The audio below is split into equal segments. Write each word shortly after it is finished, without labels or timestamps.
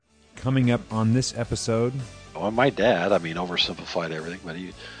Coming up on this episode. Well, my dad, oversimplified everything, but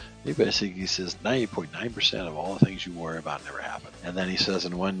he basically says 90.9% of all the things you worry about never happen. And then he says,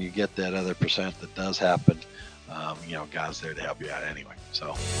 and when you get that other percent that does happen, God's there to help you out anyway.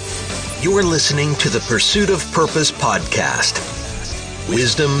 So you're listening to the Pursuit of Purpose podcast.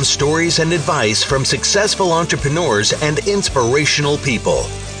 Wisdom, stories, and advice from successful entrepreneurs and inspirational people.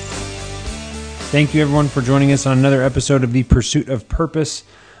 Thank you, everyone, for joining us on another episode of the Pursuit of Purpose.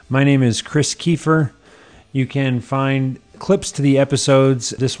 My name is Chris Kiefer. You can find clips to the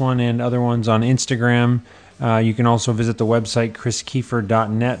episodes, this one and other ones, on Instagram. You can also visit the website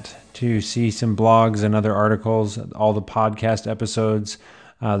chriskiefer.net to see some blogs and other articles, all the podcast episodes,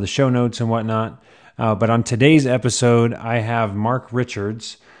 the show notes and whatnot. But on today's episode, I have Mark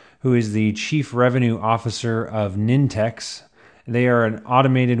Richards, who is the Chief Revenue Officer of Nintex. They are an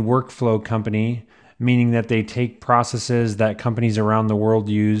automated workflow company, meaning that they take processes that companies around the world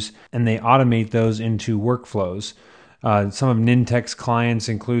use and they automate those into workflows. Some of Nintex clients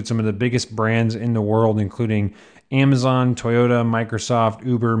include some of the biggest brands in the world, including Amazon, Toyota, Microsoft,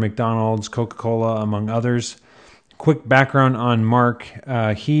 Uber, McDonald's, Coca-Cola, among others. Quick background on Mark.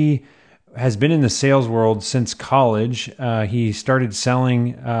 He has been in the sales world since college. He started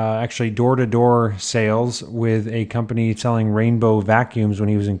selling actually door-to-door sales with a company selling Rainbow vacuums when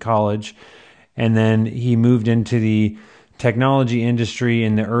he was in college. And then he moved into the technology industry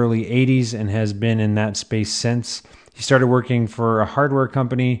in the early 80s and has been in that space since. He started working for a hardware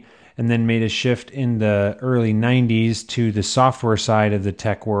company and then made a shift in the early 90s to the software side of the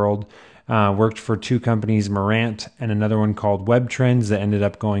tech world. Worked for two companies, Marant and another one called Web Trends, that ended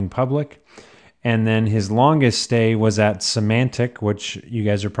up going public. And then his longest stay was at Symantec, which you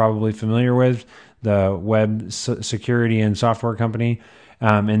guys are probably familiar with, the web security and software company.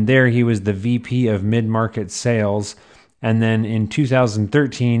 And there he was the VP of mid-market sales. And then in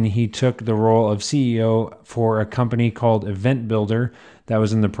 2013, he took the role of CEO for a company called Event Builder that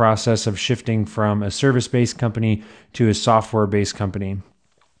was in the process of shifting from a service-based company to a software-based company.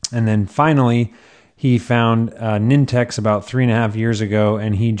 And then finally, he found Nintex about 3.5 years ago,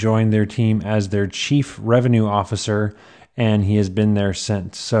 and he joined their team as their Chief Revenue Officer, and he has been there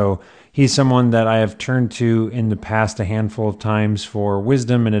since. So he's someone that I have turned to in the past a handful of times for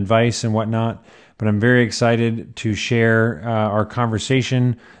wisdom and advice and whatnot, but I'm very excited to share our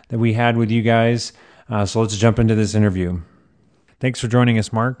conversation that we had with you guys. So let's jump into this interview. Thanks for joining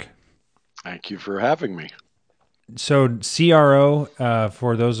us, Mark. thank you for having me. So CRO,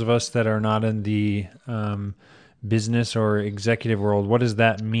 for those of us that are not in the business or executive world, what does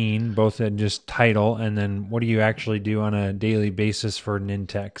that mean, both in just title, and then what do you actually do on a daily basis for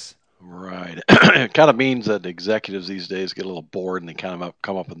Nintex? Right. It kind of means that executives these days get a little bored and they kind of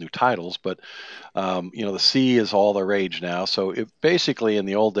come up with new titles. But, the C is all the rage now. So basically in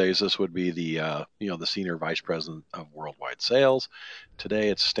the old days, this would be the Senior Vice President of Worldwide Sales. Today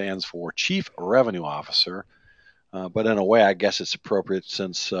it stands for Chief Revenue Officer. But in a way, I guess it's appropriate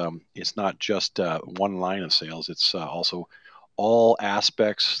since it's not just one line of sales. It's also all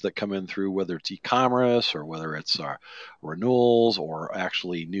aspects that come in through, whether it's e-commerce or whether it's renewals or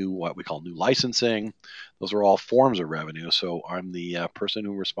actually what we call new licensing. Those are all forms of revenue. So I'm the person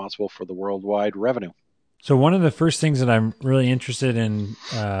who's responsible for the worldwide revenue. So one of the first things that I'm really interested in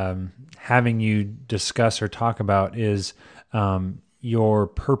having you discuss or talk about is your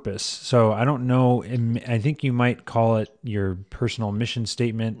purpose. So I don't know, I think you might call it your personal mission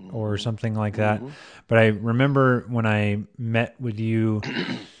statement or something like that. But I remember when I met with you,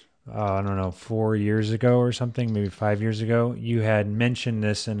 I don't know, 4 years ago or something, maybe 5 years ago, you had mentioned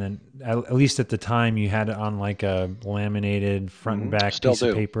this, and at least at the time you had it on like a laminated front and back piece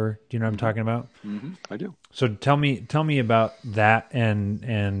of paper. Do you know what I'm talking about? I do. So tell me about that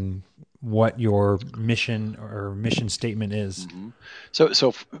and what your mission or mission statement is.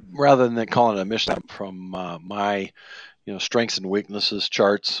 So rather than calling it a mission from my strengths and weaknesses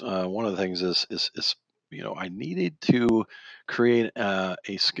charts, one of the things is I needed to create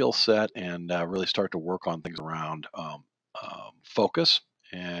a skill set and really start to work on things around focus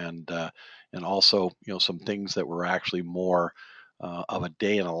and also some things that were actually more of a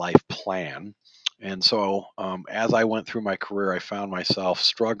day in a life plan. And so as I went through my career, I found myself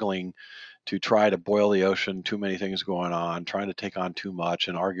struggling to try to boil the ocean, too many things going on, trying to take on too much,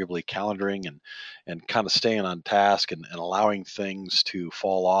 and arguably calendaring and kind of staying on task and allowing things to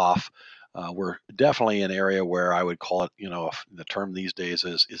fall off. We're definitely an area where I would call it, the term these days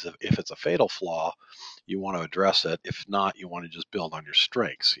is if it's a fatal flaw, you want to address it. If not, you want to just build on your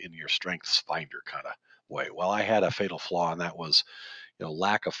strengths in your strengths finder kind of way. Well, I had a fatal flaw, and that was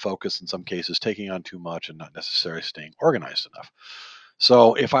lack of focus in some cases, taking on too much and not necessarily staying organized enough.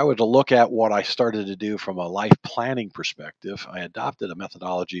 So if I were to look at what I started to do from a life planning perspective, I adopted a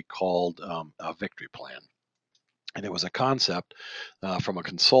methodology called a victory plan. And it was a concept from a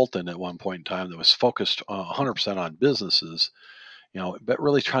consultant at one point in time that was focused 100% on businesses, but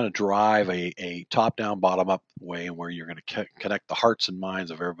really trying to drive a top down, bottom up way where you're going to connect the hearts and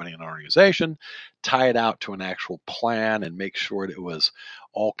minds of everybody in an organization, tie it out to an actual plan, and make sure that it was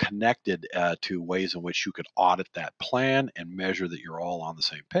all connected to ways in which you could audit that plan and measure that you're all on the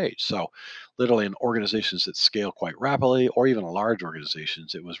same page. So, literally, in organizations that scale quite rapidly, or even large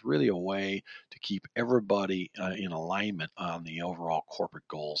organizations, it was really a way to keep everybody in alignment on the overall corporate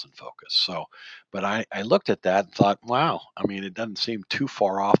goals and focus. So, but I looked at that and thought, wow, I mean, it doesn't seem too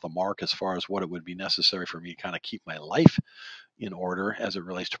far off the mark as far as what it would be necessary for me to kind of keep my life in order as it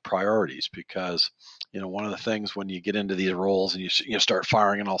relates to priorities. Because, one of the things when you get into these roles and you start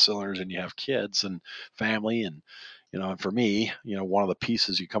firing on all cylinders and you have kids and family and for me, one of the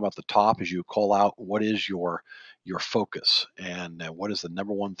pieces you come up the top is you call out what is your focus and what is the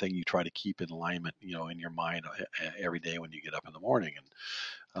number one thing you try to keep in alignment, in your mind every day when you get up in the morning.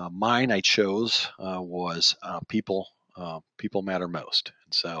 And mine I chose was people. People matter most,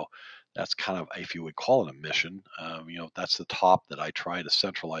 and so that's kind of, if you would call it a mission. That's the top that I try to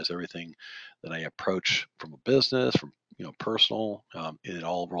centralize everything that I approach from a business, from personal. It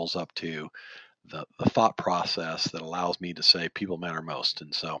all rolls up to the thought process that allows me to say people matter most,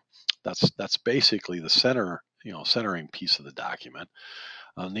 and so that's basically the centering piece of the document.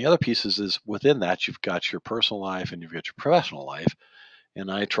 The other pieces is within that you've got your personal life and you've got your professional life. And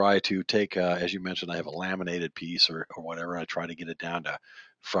I try to take, as you mentioned, I have a laminated piece or whatever. I try to get it down to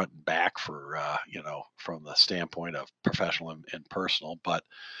front and back for, from the standpoint of professional and personal. But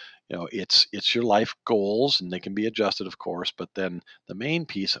it's your life goals, and they can be adjusted, of course. But then the main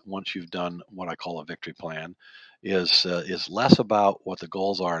piece, once you've done what I call a victory plan, is less about what the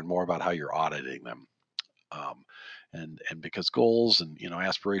goals are and more about how you're auditing them. And because goals and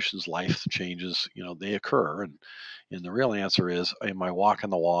aspirations, life changes, they occur, and the real answer is, am I walking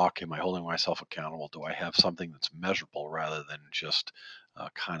the walk? Am I holding myself accountable? Do I have something that's measurable rather than just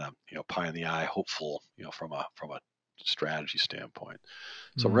kind of pie in the eye, hopeful, from a strategy standpoint.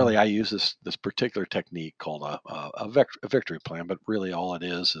 So really, I use this particular technique called a victory plan, but really all it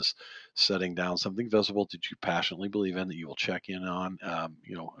is setting down something visible that you passionately believe in, that you will check in on,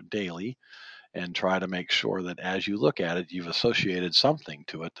 daily, and try to make sure that as you look at it, you've associated something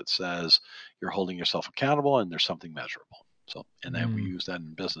to it that says you're holding yourself accountable and there's something measurable. So, and then we use that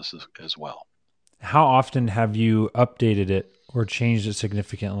in business as well. How often have you updated it or changed it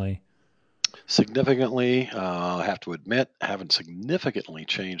significantly? Significantly, I have to admit, I haven't significantly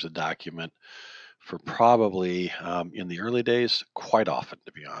changed the document for probably in the early days, quite often,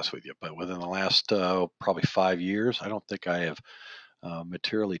 to be honest with you. But within the last probably 5 years, I don't think I have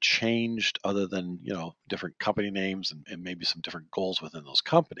materially changed, other than different company names and maybe some different goals within those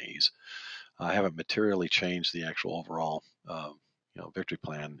companies. I haven't materially changed the actual overall victory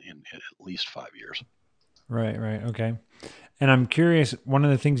plan in at least 5 years. Right, right. Okay. And I'm curious, one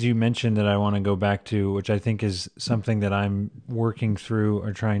of the things you mentioned that I want to go back to, which I think is something that I'm working through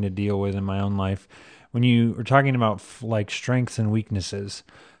or trying to deal with in my own life, when you were talking about like strengths and weaknesses,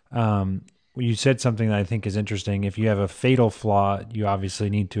 you said something that I think is interesting. If you have a fatal flaw, you obviously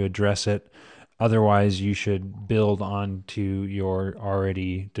need to address it. Otherwise, you should build on to your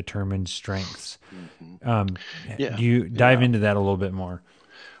already determined strengths. Yeah, Do you dive yeah. into that a little bit more?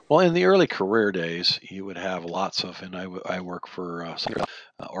 Well, in the early career days, you would have lots of, and I work for some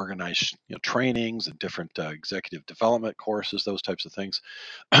organized trainings and different executive development courses, those types of things.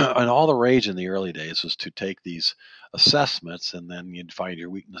 And all the rage in the early days was to take these assessments, and then you'd find your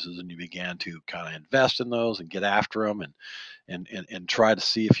weaknesses and you began to kind of invest in those and get after them, and try to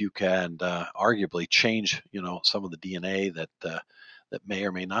see if you can arguably change some of the DNA that may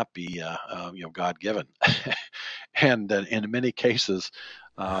or may not be God given. And in many cases,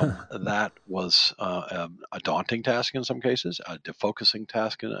 that was a daunting task in some cases, a defocusing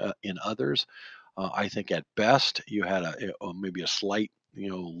task in others. I think at best you had maybe a slight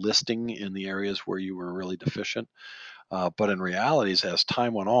listing in the areas where you were really deficient. But in realities, as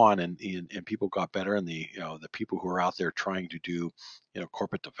time went on and people got better, and the people who are out there trying to do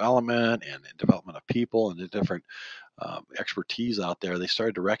corporate development and development of people and the different expertise out there, they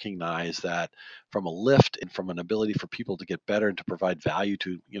started to recognize that from a lift and from an ability for people to get better and to provide value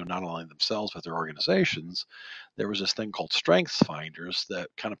to not only themselves but their organizations, there was this thing called strengths finders that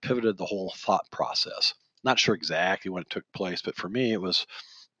kind of pivoted the whole thought process. Not sure exactly when it took place, but for me it was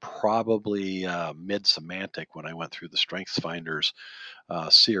probably mid-semantic when I went through the Strengths Finders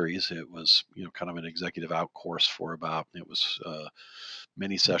series. It was, kind of an executive out course for it was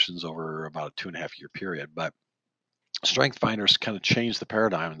many sessions over about a 2.5 year period. But Strength Finders kind of changed the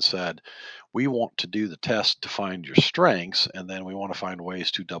paradigm and said, we want to do the test to find your strengths, and then we want to find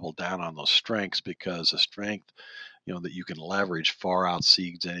ways to double down on those strengths, because a strength, that you can leverage far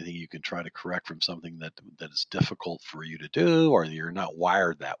outseeds anything you can try to correct from something that is difficult for you to do, or you're not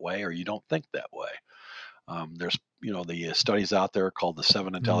wired that way, or you don't think that way. There's, the studies out there called the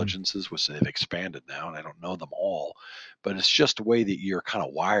seven Mm. intelligences, which they've expanded now, and I don't know them all, but it's just the way that you're kind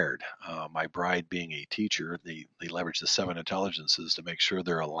of wired. My bride being a teacher, they leverage the seven intelligences to make sure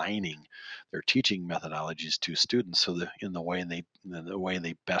they're aligning their teaching methodologies to students, so that in the way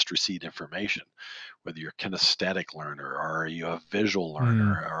they best receive information, whether you're a kinesthetic learner, or are you a visual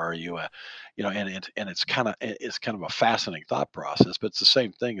learner, Mm. or are you a, and it's kind of a fascinating thought process. But it's the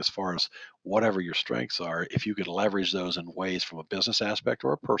same thing as far as whatever your strengths are. If you could leverage those in ways from a business aspect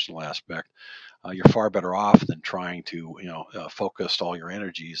or a personal aspect, you're far better off than trying to focus all your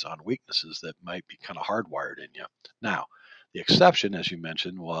energies on weaknesses that might be kind of hardwired in you. Now, the exception, as you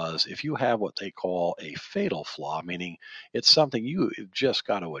mentioned, was if you have what they call a fatal flaw, meaning it's something you just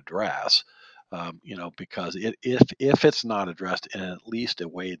got to address. Because if it's not addressed in at least a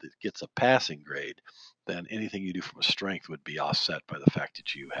way that gets a passing grade, then anything you do from a strength would be offset by the fact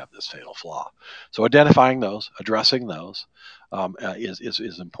that you have this fatal flaw. So identifying those, addressing those,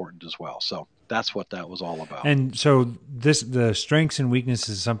 is important as well. So that's what that was all about. And so the strengths and weaknesses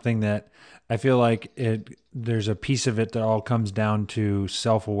is something that I feel like there's a piece of it that all comes down to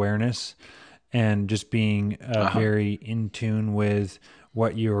self-awareness and just being Uh-huh. very in tune with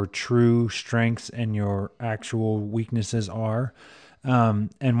what your true strengths and your actual weaknesses are.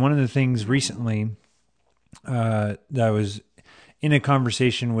 And one of the things Mm-hmm. recently that I was in a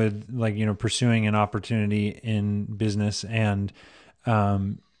conversation with, like, pursuing an opportunity in business, and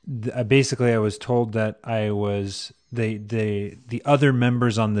basically I was told that I was the other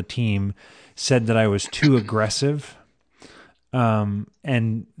members on the team said that I was too aggressive. And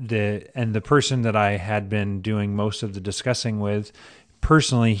the person that I had been doing most of the discussing with,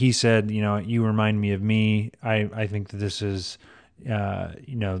 personally, he said, you remind me of me. I think that this is,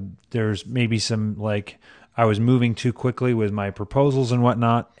 there's maybe some, like, I was moving too quickly with my proposals and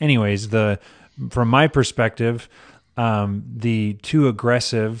whatnot. Anyways, from my perspective, the too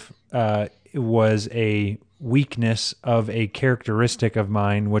aggressive was a weakness of a characteristic of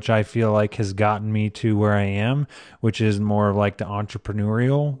mine, which I feel like has gotten me to where I am, which is more of like the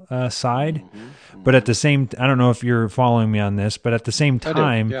entrepreneurial side. Mm-hmm. But at Mm-hmm. the same, I don't know if you're following me on this, but at the same I do.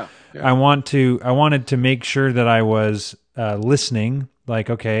 time, Yeah. Yeah. I wanted to make sure that I was listening.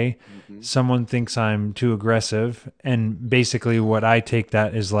 Like, okay, Mm-hmm. someone thinks I'm too aggressive, and basically what I take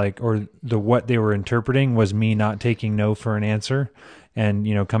that is like, or what they were interpreting was me not taking no for an answer, and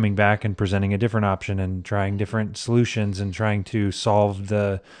coming back and presenting a different option and trying Mm-hmm. different solutions and trying to solve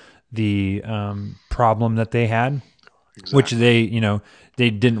the problem that they had, which Exactly. they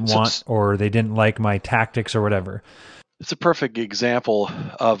didn't So, want, or they didn't like my tactics or whatever. it's a perfect example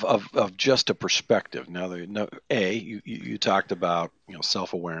of just a perspective. Now, you talked about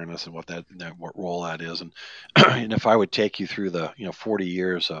self awareness and what role that is, and and if I would take you through the 40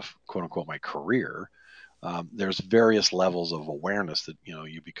 years of quote unquote my career, there's various levels of awareness that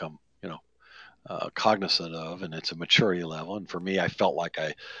you become cognizant of, and it's a maturity level. And for me, I felt like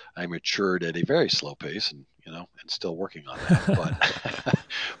I matured at a very slow pace, and and still working on that. But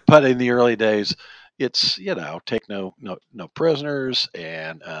but in the early days, it's take no prisoners,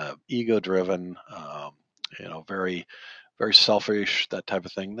 and ego driven, very very selfish, that type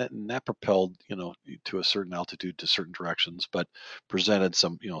of thing. And that propelled to a certain altitude, to certain directions, but presented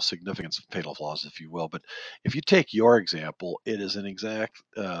some significant fatal flaws, if you will. But if you take your example, it is an exact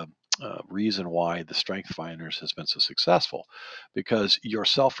reason why the Strength Finders has been so successful, because your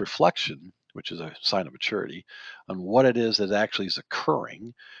self reflection, which is a sign of maturity, on what it is that actually is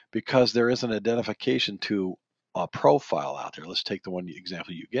occurring, because there is an identification to a profile out there. Let's take the one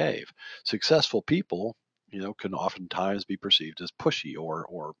example you gave. Successful people, can oftentimes be perceived as pushy,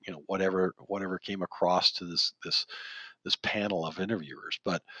 or whatever came across to this panel of interviewers.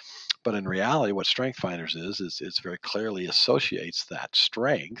 But in reality, what Strength Finders is it's very clearly associates that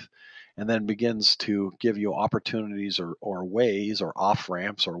strength, and then begins to give you opportunities, or ways, or off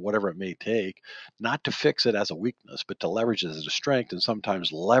ramps, or whatever it may take, not to fix it as a weakness, but to leverage it as a strength. And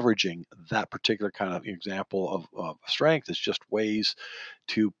sometimes leveraging that particular kind of example of strength is just ways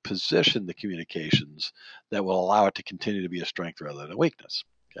to position the communications that will allow it to continue to be a strength rather than a weakness.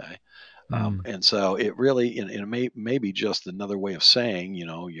 Okay. And so it really, and it may be just another way of saying, you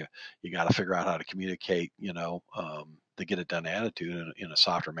got to figure out how to communicate, the get it done attitude in a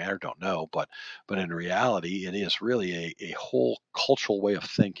softer manner. Don't know, but in reality, it is really a whole cultural way of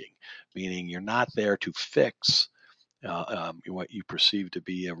thinking, meaning you're not there to fix what you perceive to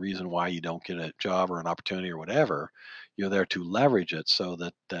be a reason why you don't get a job or an opportunity or whatever. You're there to leverage it so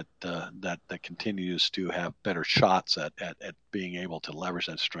that continues to have better shots at being able to leverage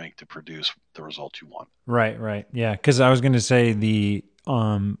that strength to produce the results you want. Right. Yeah, because I was going to say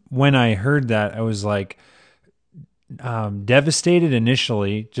when I heard that, I was like, devastated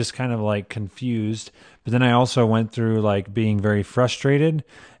initially, just kind of like confused. But then I also went through like being very frustrated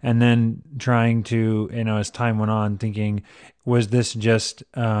and then trying to, as time went on, thinking, was this just,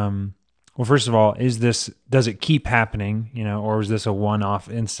 well, first of all, does it keep happening, or is this a one-off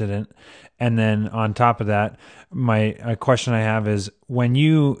incident? And then on top of that, a question I have is when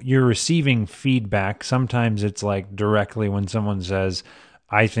you're receiving feedback, sometimes it's like directly when someone says,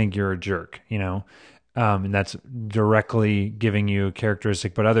 I think you're a jerk, and that's directly giving you a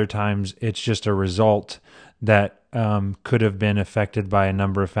characteristic. But other times it's just a result that could have been affected by a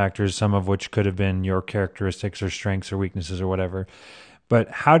number of factors, some of which could have been your characteristics or strengths or weaknesses or whatever. But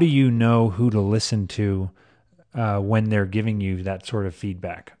how do you know who to listen to when they're giving you that sort of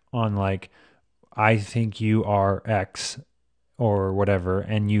feedback on like, I think you are X or whatever,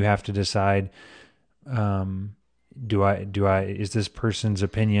 and you have to decide, is this person's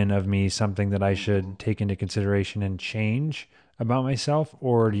opinion of me something that I should take into consideration and change about myself,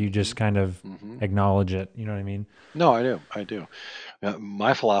 or do you just kind of acknowledge it? You know what I mean? No, I do.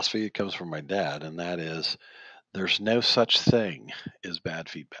 My philosophy comes from my dad, and that is there's no such thing as bad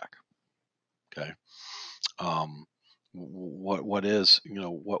feedback. Okay. What is,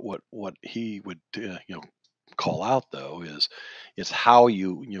 what he would, call out though is it's how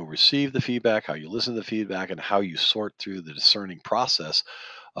you receive the feedback, how you listen to the feedback, and how you sort through the discerning process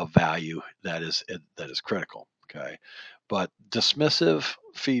of value that is critical. Okay, but dismissive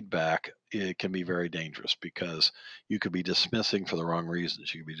feedback, it can be very dangerous because you could be dismissing for the wrong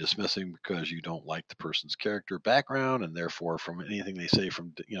reasons. You could be dismissing because you don't like the person's character background, and therefore from anything they say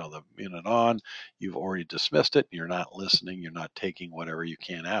from the minute on, you've already dismissed it. You're not listening. You're not taking whatever you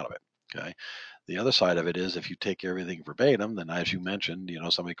can out of it. Okay. The other side of it is if you take everything verbatim, then as you mentioned,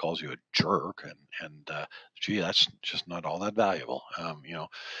 somebody calls you a jerk, and gee, that's just not all that valuable.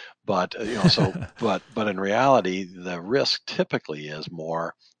 But but in reality, the risk typically is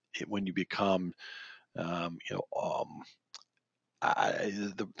more when you become, um, you know, um,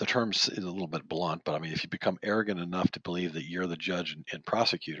 the term is a little bit blunt, but I mean, if you become arrogant enough to believe that you're the judge and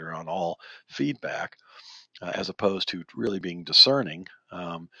prosecutor on all feedback, as opposed to really being discerning.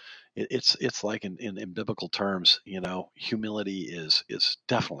 It's like in biblical terms, humility is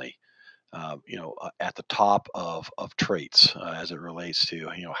definitely at the top of traits as it relates to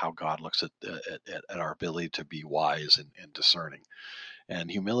how God looks at our ability to be wise and discerning.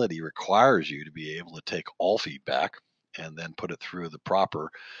 And humility requires you to be able to take all feedback and then put it through the proper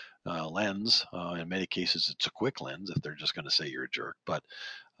lens. In many cases, it's a quick lens if they're just going to say you're a jerk, but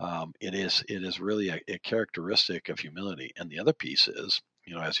it is really a characteristic of humility. And the other piece is,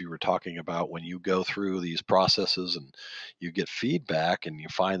 as you were talking about, when you go through these processes and you get feedback and you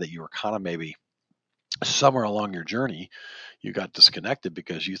find that you were kind of maybe somewhere along your journey, you got disconnected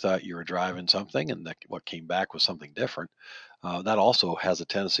because you thought you were driving something and that what came back was something different. That also has a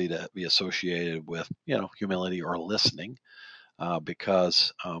tendency to be associated with, humility or listening.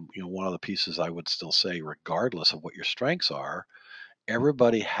 Because one of the pieces I would still say, regardless of what your strengths are,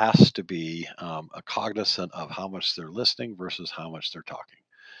 everybody has to be a cognizant of how much they're listening versus how much they're talking.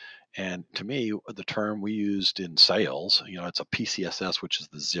 And to me, the term we used in sales, it's a PCSS, which is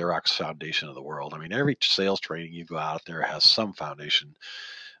the Xerox foundation of the world. I mean, every sales training you go out there has some foundation.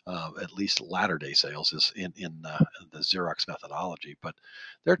 At least latter day sales is in the Xerox methodology. But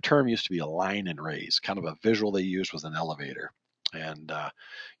their term used to be align and raise, kind of a visual they used was an elevator. And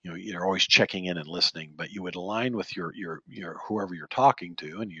you're always checking in and listening, but you would align with your whoever you're talking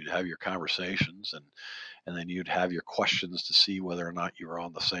to, and you'd have your conversations, and then you'd have your questions to see whether or not you were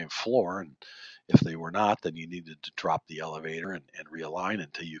on the same floor. And if they were not, then you needed to drop the elevator and realign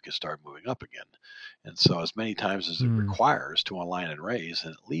until you could start moving up again. And so as many times as it requires to align and raise,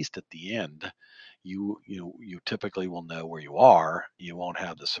 and at least at the end, you typically will know where you are. You won't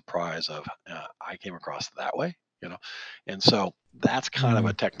have the surprise of I came across that way, and so that's kind of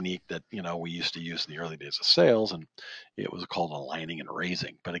a technique that we used to use in the early days of sales, and it was called aligning and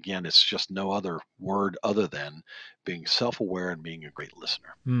raising. But again, it's just no other word other than being self-aware and being a great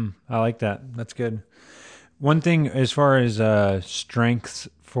listener. I like that. That's good. One thing as far as strengths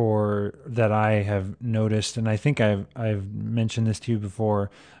for that I have noticed, and I think I've mentioned this to you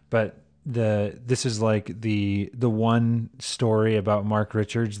before, but this is like the one story about Mark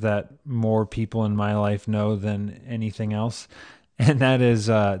Richards that more people in my life know than anything else. And that is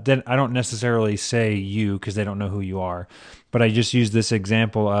that I don't necessarily say you because they don't know who you are, but I just use this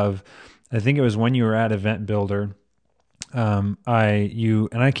example of, I think it was when you were at Event Builder.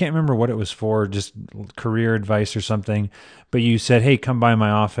 I can't remember what it was for, just career advice or something, but you said, "Hey, come by my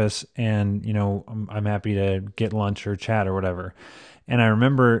office, and I'm happy to get lunch or chat or whatever." And I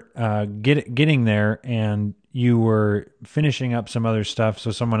remember getting there, and you were finishing up some other stuff,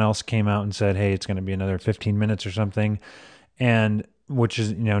 so someone else came out and said, "Hey, it's going to be another 15 minutes or something," and which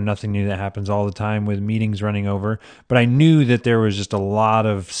is nothing new, that happens all the time with meetings running over. But I knew that there was just a lot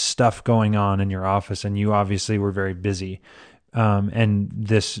of stuff going on in your office, and you obviously were very busy. And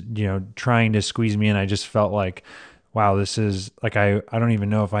this, trying to squeeze me in, I just felt like, wow, this is like, I don't even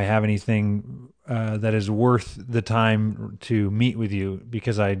know if I have anything that is worth the time to meet with you,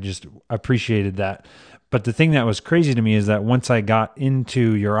 because I just appreciated that. But the thing that was crazy to me is that once I got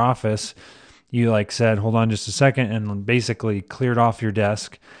into your office, you like said, "Hold on just a second," and basically cleared off your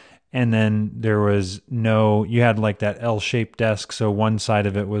desk. And then you had like that L-shaped desk. So one side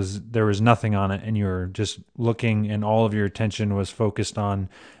of it there was nothing on it, and you were just looking, and all of your attention was focused on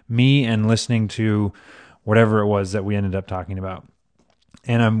me and listening to whatever it was that we ended up talking about.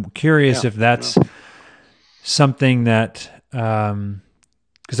 And I'm curious if that's something that,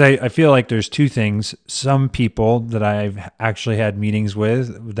 because I feel like there's two things. Some people that I've actually had meetings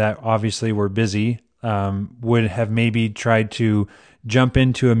with that obviously were busy would have maybe tried to jump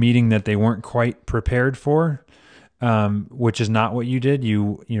into a meeting that they weren't quite prepared for, which is not what you did.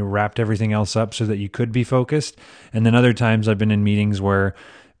 You wrapped everything else up so that you could be focused. And then other times I've been in meetings where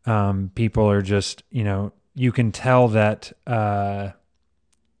people are just, you can tell that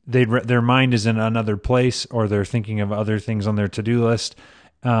their mind is in another place, or they're thinking of other things on their to-do list.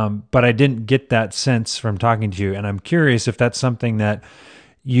 But I didn't get that sense from talking to you. And I'm curious if that's something that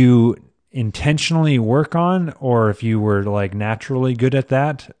you intentionally work on, or if you were like naturally good at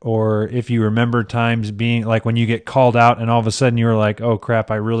that, or if you remember times being like when you get called out and all of a sudden you were like, "Oh crap,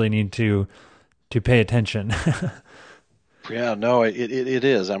 I really need to pay attention." Yeah, no, it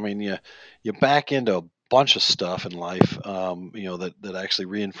is. I mean, you back into a bunch of stuff in life, that actually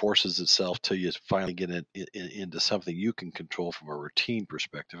reinforces itself till you finally get into something you can control from a routine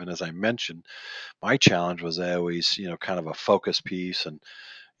perspective. And as I mentioned, my challenge was always, kind of a focus piece, and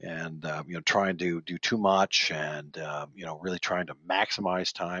trying to do too much, and really trying to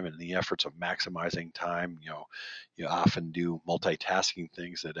maximize time. And in the efforts of maximizing time, you often do multitasking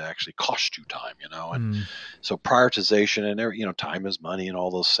things that actually cost you time, and so prioritization and time is money and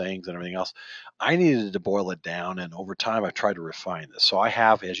all those sayings and everything else. I needed to boil it down, and over time I've tried to refine this. So I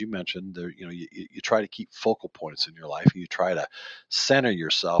have, as you mentioned, there, you try to keep focal points in your life. You try to center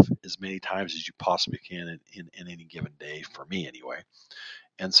yourself as many times as you possibly can in any given day, for me anyway.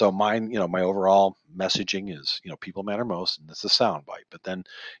 And so mine, my overall messaging is, people matter most, and it's a soundbite. But then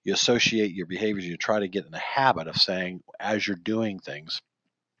you associate your behaviors. You try to get in the habit of saying, as you're doing things,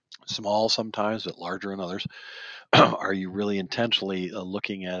 small sometimes, but larger in others, are you really intentionally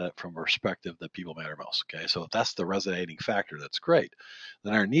looking at it from a perspective that people matter most? Okay, so if that's the resonating factor, that's great.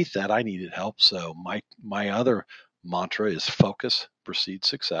 Then underneath that, I needed help. So my other mantra is focus precedes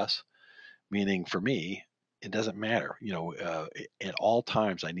success, meaning for me, it doesn't matter. At all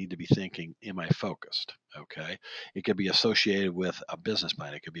times, I need to be thinking, am I focused? Okay. It could be associated with a business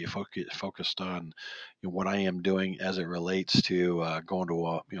plan. It could be focused on what I am doing as it relates to going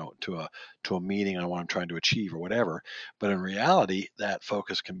to a meeting on what I'm trying to achieve or whatever. But in reality, that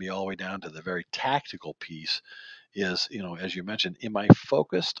focus can be all the way down to the very tactical piece is, as you mentioned, am I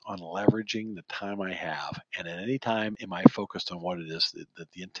focused on leveraging the time I have? And at any time, am I focused on what it is that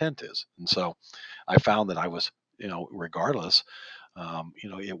the intent is? And so I found that I was, regardless,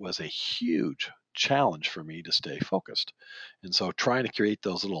 it was a huge challenge for me to stay focused. And so trying to create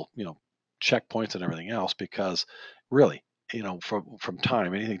those little, checkpoints and everything else, because really, from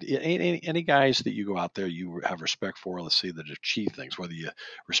time, any guys that you go out there, you have respect for, let's see, that achieve things, whether you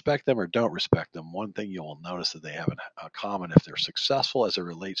respect them or don't respect them, one thing you will notice that they have in common, if they're successful as it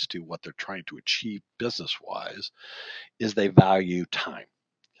relates to what they're trying to achieve business wise, is they value time.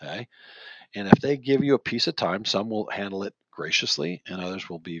 Okay. And if they give you a piece of time, some will handle it graciously and others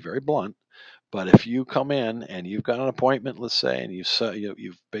will be very blunt. But if you come in and you've got an appointment, let's say, and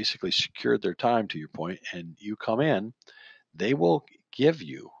you've basically secured their time, to your point, and you come in, they will give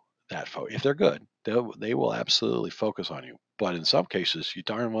you that if they're good, they will absolutely focus on you. But in some cases, you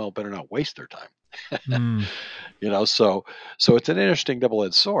darn well better not waste their time. Mm. So it's an interesting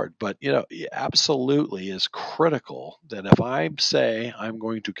double-edged sword, but it absolutely is critical that if I say I'm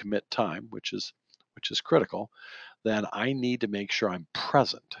going to commit time, which is critical, then I need to make sure I'm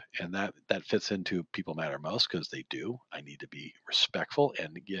present. And that fits into people matter most, because they do. I need to be respectful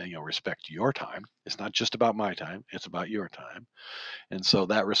and respect your time. It's not just about my time, it's about your time. And so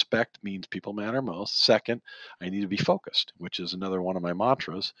that respect means people matter most. Second, I need to be focused, which is another one of my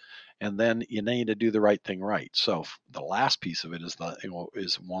mantras. And then you need to do the right thing right. So the last piece of it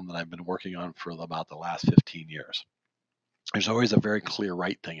is one that I've been working on for about the last 15 years. There's always a very clear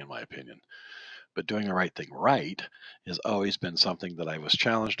right thing, in my opinion, but doing the right thing right has always been something that I was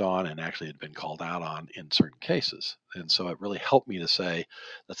challenged on and actually had been called out on in certain cases. And so it really helped me to say,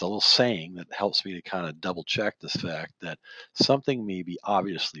 that's a little saying that helps me to kind of double check this fact that something may be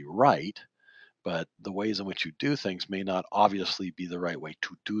obviously right, but the ways in which you do things may not obviously be the right way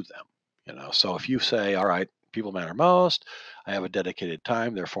to do them. So if you say, all right, people matter most, I have a dedicated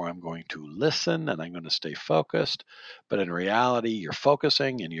time, therefore I'm going to listen and I'm going to stay focused. But in reality, you're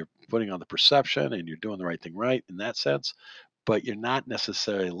focusing and you're putting on the perception and you're doing the right thing right in that sense, but you're not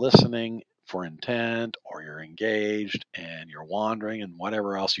necessarily listening for intent, or you're engaged and you're wandering and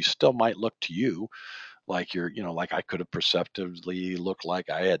whatever else. You still might look to you like like I could have perceptively looked like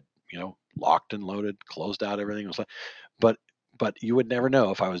I had, locked and loaded, closed out everything. It was like, but you would never know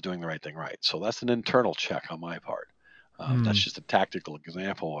if I was doing the right thing right. So that's an internal check on my part. That's Mm. just a tactical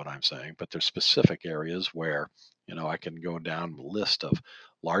example of what I'm saying. But there's specific areas where I can go down the list of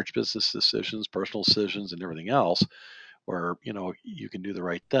large business decisions, personal decisions, and everything else where you can do the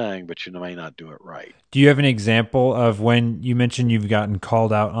right thing, but you may not do it right. Do you have an example of when you mentioned you've gotten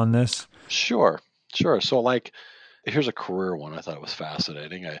called out on this? Sure. So like, here's a career one I thought was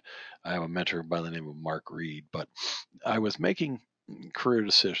fascinating. I have a mentor by the name of Mark Reed, but I was making career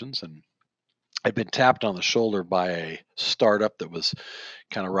decisions, and I'd been tapped on the shoulder by a startup that was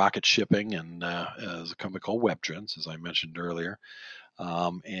kind of rocket shipping, and as a company called WebTrends, as I mentioned earlier,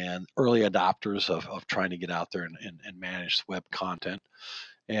 and early adopters of trying to get out there and manage web content.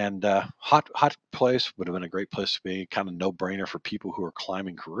 And hot place, would have been a great place to be, kind of no brainer for people who are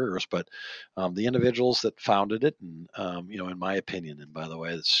climbing careers. But the individuals that founded it, and in my opinion, and by the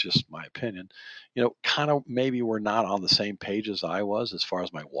way, it's just my opinion, kind of maybe were not on the same page as I was as far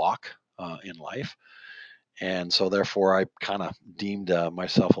as my walk in life. And so therefore I kind of deemed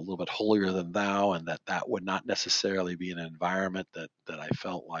myself a little bit holier than thou, and that would not necessarily be an environment that I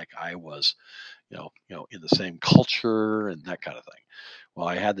felt like I was in the same culture and that kind of thing. Well,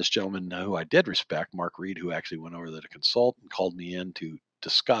 I had this gentleman who I did respect, Mark Reed, who actually went over there to consult and called me in to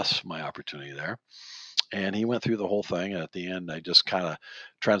discuss my opportunity there. And he went through the whole thing. And at the end, I just kind of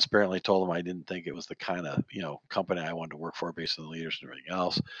transparently told him I didn't think it was the kind of, company I wanted to work for based on the leaders and everything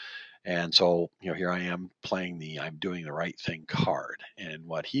else. And so, here I am playing the I'm doing the right thing card. And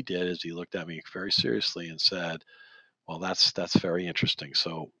what he did is he looked at me very seriously and said, well, that's very interesting.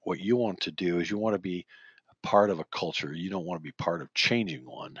 So what you want to do is you want to be part of a culture. You don't want to be part of changing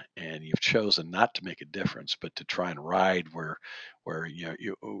one, and you've chosen not to make a difference, but to try and ride where where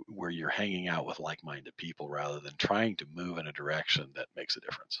you're hanging out with like-minded people rather than trying to move in a direction that makes a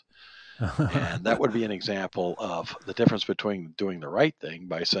difference. And that would be an example of the difference between doing the right thing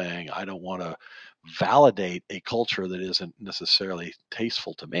by saying, I don't want to validate a culture that isn't necessarily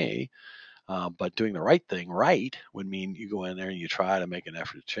tasteful to me, but doing the right thing right would mean you go in there and you try to make an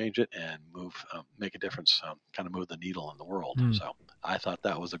effort to change it and move, make a difference, kind of move the needle in the world. Mm. So I thought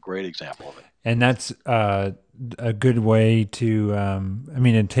that was a great example of it. And that's a good way to, I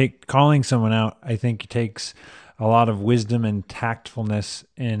mean, calling someone out, I think takes a lot of wisdom and tactfulness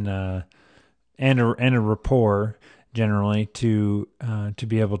and a rapport generally to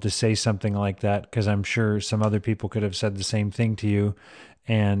be able to say something like that, because I'm sure some other people could have said the same thing to you,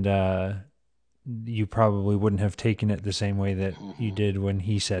 and you probably wouldn't have taken it the same way that you did when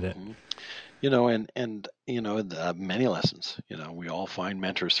he said it. And many lessons. We all find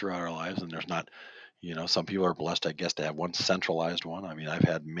mentors throughout our lives, and there's not. Some people are blessed, I guess, to have one centralized one. I mean, I've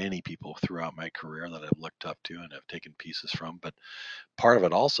had many people throughout my career that I've looked up to and have taken pieces from, but part of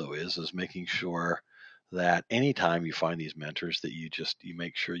it also is making sure that anytime you find these mentors, that you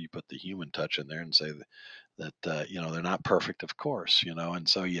make sure you put the human touch in there and say that they're not perfect, of course, and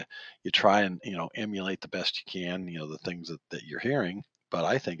so you try and emulate the best you can, the things that you're hearing. But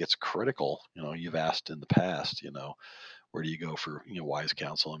I think it's critical. You've asked in the past, where do you go for wise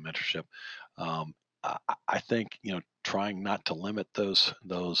counsel and mentorship. um, I think trying not to limit those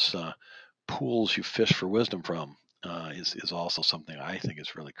pools you fish for wisdom from is also something I think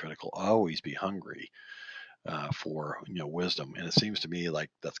is really critical. Always be hungry for wisdom. And it seems to me like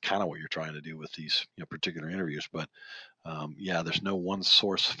that's kind of what you're trying to do with these particular interviews. But yeah, there's no one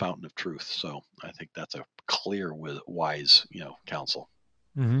source fountain of truth. So I think that's a clear, wise counsel.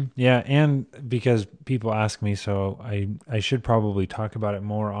 Yeah, and because people ask me, so I should probably talk about it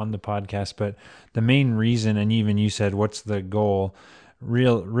more on the podcast. But the main reason, and even you said, what's the goal?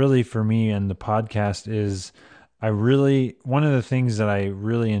 Really for me and the podcast is, one of the things that I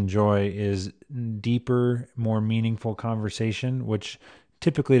really enjoy is deeper, more meaningful conversation, which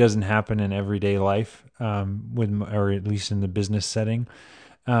typically doesn't happen in everyday life, or at least in the business setting.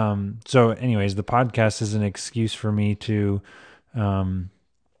 So, anyways, the podcast is an excuse for me to.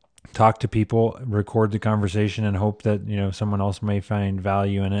 Talk to people, record the conversation, and hope that someone else may find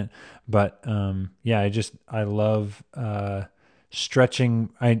value in it. But yeah, I love stretching.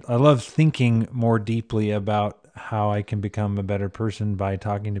 I love thinking more deeply about how I can become a better person by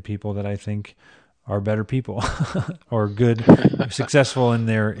talking to people that I think are better people or good, successful in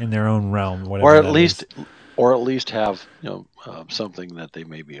their own realm, whatever or at that is. least or at least have something that they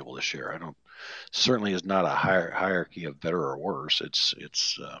may be able to share. I don't certainly is not a hierarchy of better or worse. It's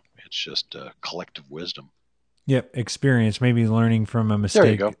just collective wisdom. Yep, experience, maybe learning from a There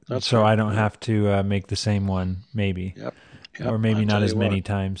you mistake, go. That's so fair. I don't Yeah. have to make the same one. Maybe. Yep. Or Yep. I maybe not tell as you what, many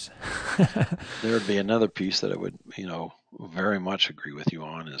times. there would be another piece that I would very much agree with you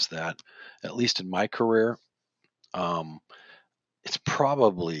on is that at least in my career, um, it's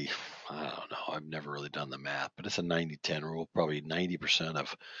probably, I don't know, I've never really done the math, but it's a 90-10 rule. Probably 90%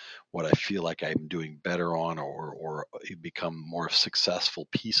 of what I feel like I'm doing better on or become more successful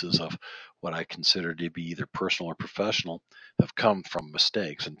pieces of what I consider to be either personal or professional have come from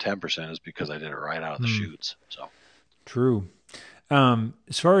mistakes, and 10% is because I did it right out of the Hmm. chutes. So True.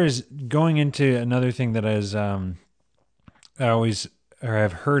 As far as going into another thing that is, I always, or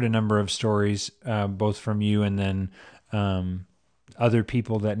I've heard a number of stories, both from you and then um, other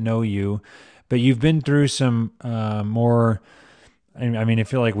people that know you, but you've been through some more. I mean, I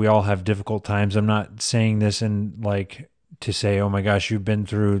feel like we all have difficult times. I'm not saying this in like to say, oh my gosh, you've been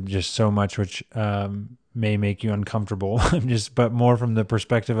through just so much, which may make you uncomfortable. But more from the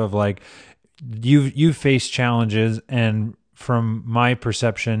perspective of like you've faced challenges, and from my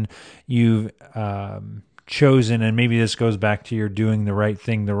perception, you've chosen, and maybe this goes back to your doing the right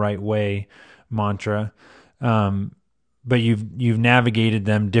thing the right way mantra. Um, but you've navigated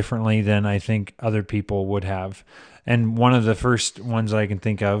them differently than I think other people would have. And one of the first ones I can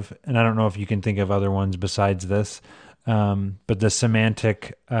think of, and I don't know if you can think of other ones besides this, but the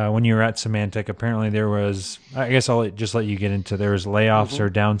Semantic, when you were at Semantic, apparently there was, I guess just let you get into, there was layoffs hmm or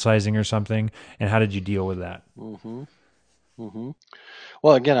downsizing or something. And how did you deal with that? hmm hmm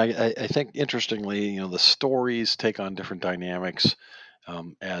well, again, I think interestingly, the stories take on different dynamics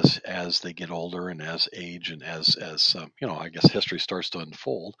as they get older and as age and as I guess history starts to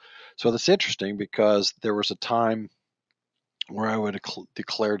unfold. So that's interesting because there was a time where I would have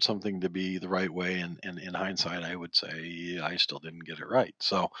declared something to be the right way, and in hindsight, I would say I still didn't get it right.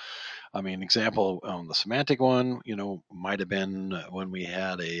 So, I mean, example on the semantic one, might have been when we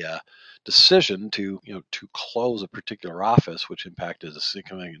had a decision to close a particular office, which impacted a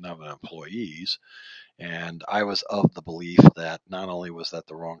significant number of employees. And I was of the belief that not only was that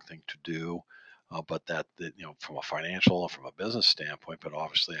the wrong thing to do, but that from a financial and from a business standpoint, but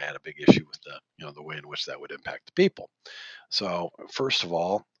obviously I had a big issue with the way in which that would impact the people. So first of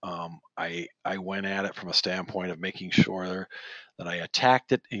all, I went at it from a standpoint of making sure that I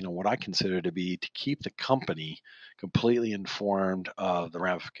attacked it, what I consider to be to keep the company completely informed of the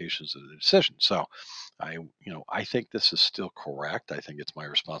ramifications of the decision. So I think this is still correct. I think it's my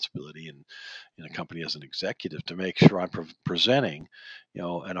responsibility in a company as an executive to make sure I'm presenting,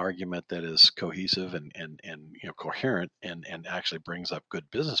 an argument that is cohesive and coherent and actually brings up good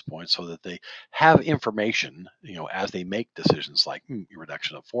business points so that they have information, as they make decisions like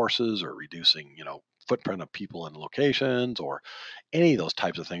reduction of forces or reducing, footprint of people and locations or any of those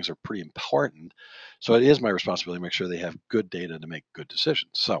types of things are pretty important. So it is my responsibility to make sure they have good data to make good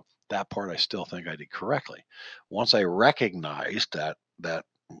decisions. So that part I still think I did correctly. Once I recognized that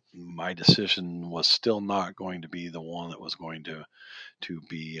my decision was still not going to be the one that was going to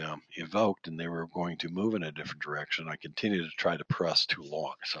be evoked, and they were going to move in a different direction, I continued to try to press too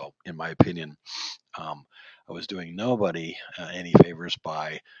long. So, in my opinion, I was doing nobody any favors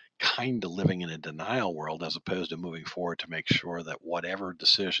by kind of living in a denial world as opposed to moving forward to make sure that whatever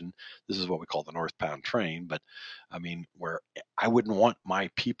decision, this is what we call the northbound train, but I mean, where I wouldn't want my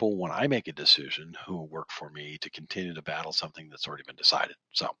people when I make a decision who work for me to continue to battle something that's already been decided.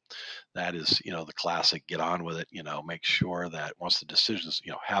 So that is, the classic get on with it, make sure that once the decisions,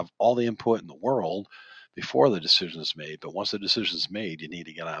 have all the input in the world, before the decision is made. But once the decision is made, you need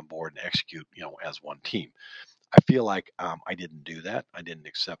to get on board and execute, as one team. I feel like I didn't do that. I didn't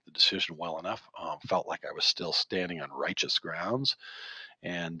accept the decision well enough. Felt like I was still standing on righteous grounds,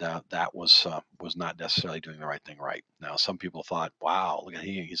 and that was not necessarily doing the right thing right. Now, some people thought, "Wow, look at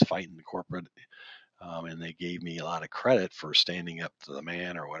he's fighting the corporate," and they gave me a lot of credit for standing up to the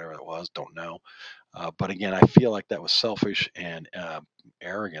man or whatever it was. Don't know, but again, I feel like that was selfish and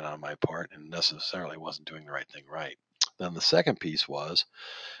arrogant on my part, and necessarily wasn't doing the right thing right. Then the second piece was,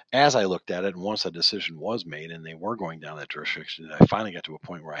 as I looked at it, and once a decision was made and they were going down that direction, I finally got to a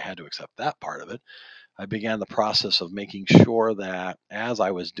point where I had to accept that part of it. I began the process of making sure that as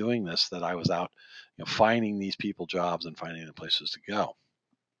I was doing this, that I was out, finding these people jobs and finding the places to go.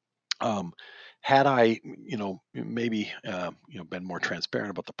 Um, had I, maybe, been more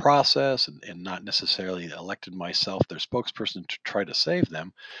transparent about the process, and not necessarily elected myself their spokesperson to try to save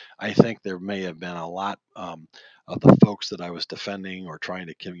them, I think there may have been a lot of the folks that I was defending or trying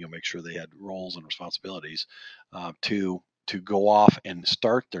to, make sure they had roles and responsibilities to go off and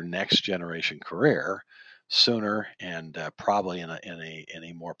start their next generation career sooner, and probably in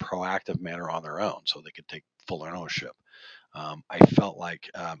a more proactive manner on their own, so they could take full ownership. I felt like,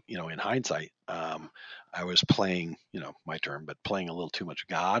 in hindsight, I was playing, my term, but playing a little too much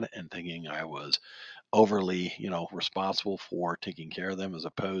God, and thinking I was overly, responsible for taking care of them, as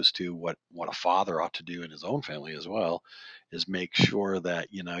opposed to what a father ought to do in his own family as well, is make sure that,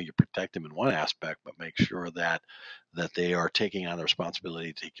 you protect them in one aspect, but make sure that they are taking on the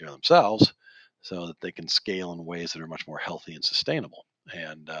responsibility to take care of themselves, so that they can scale in ways that are much more healthy and sustainable.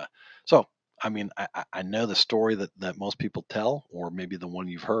 And so, I mean, I know the story that most people tell, or maybe the one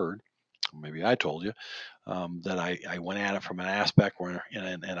you've heard, maybe I told you, that I went at it from an aspect where,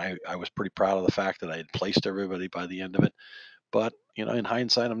 and I was pretty proud of the fact that I had placed everybody by the end of it. But, in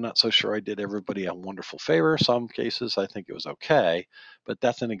hindsight, I'm not so sure I did everybody a wonderful favor. Some cases I think it was okay, but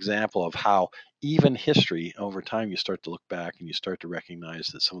that's an example of how, even history, over time, you start to look back and you start to recognize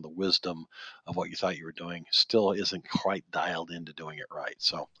that some of the wisdom of what you thought you were doing still isn't quite dialed into doing it right.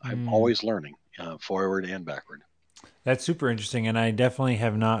 So I'm Mm. always learning, forward and backward. That's super interesting, and I definitely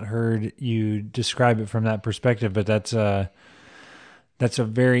have not heard you describe it from that perspective. But that's a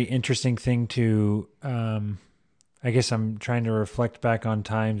very interesting thing to. I guess I'm trying to reflect back on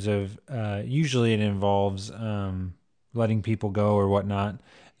times of. Usually, it involves letting people go or whatnot.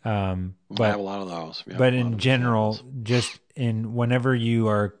 I have But a lot of those. Yeah, but a lot in of general, examples. just in whenever you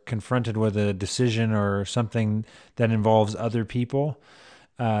are confronted with a decision or something that involves other people,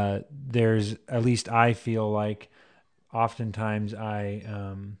 there's, at least I feel like, oftentimes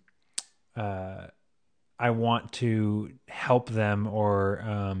uh, I want to help them,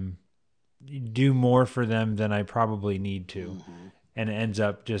 or do more for them than I probably need to, Hmm. and it ends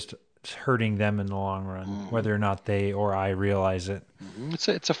up just hurting them in the long run, Hmm. whether or not they or I realize it.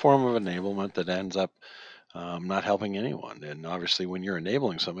 It's a form of enablement that ends up not helping anyone. And obviously, when you're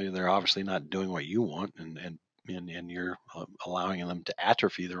enabling somebody, they're obviously not doing what you want, and you're allowing them to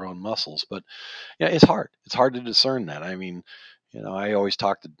atrophy their own muscles. But yeah, it's hard. It's hard to discern that. I mean, I always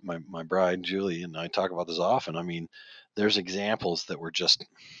talk to my bride Julie, and I talk about this often. I mean, there's examples that were just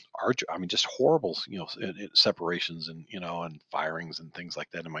I mean, just horrible, separations, and and firings and things like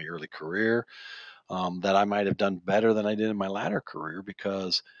that in my early career, that I might have done better than I did in my latter career,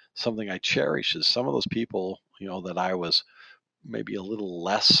 because something I cherish is some of those people, that I was maybe a little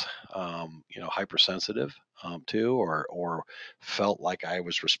less, hypersensitive to, or felt like I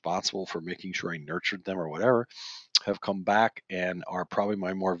was responsible for making sure I nurtured them or whatever, have come back and are probably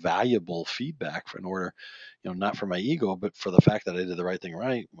my more valuable feedback, for in order, not for my ego, but for the fact that I did the right thing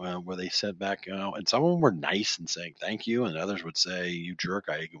right. Where they said back, and some of them were nice and saying thank you, and others would say, "You jerk!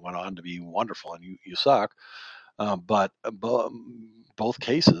 I went on to be wonderful, and you suck." But both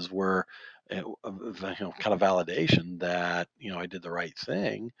cases were, kind of validation that I did the right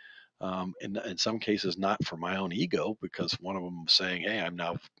thing. In some cases, not for my own ego, because one of them was saying, "Hey, I'm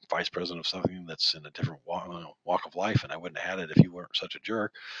now vice president of something that's in a different walk of life, and I wouldn't have had it if you weren't such a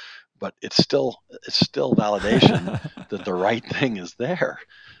jerk." But it's still validation that the right thing is there.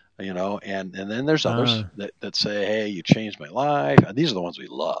 And then there's others uh, that say, "Hey, you changed my life." And these are the ones we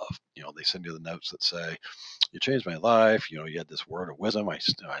love. They send you the notes that say, "You changed my life. You had this word of wisdom. I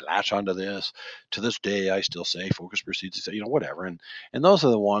latch onto this. To this day, I still say focus precedes, whatever." And those are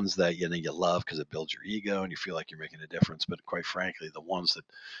the ones that you love, because it builds your ego and you feel like you're making a difference. But quite frankly, the ones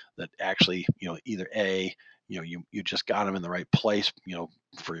that actually, either a, you just got them in the right place,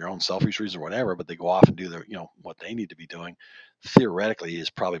 for your own selfish reasons or whatever, but they go off and do their, what they need to be doing, theoretically is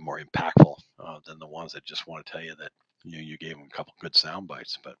probably more impactful than the ones that just want to tell you that you gave them a couple good sound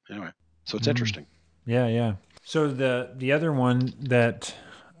bites. But anyway, so it's mm. interesting. Yeah. So the other one that,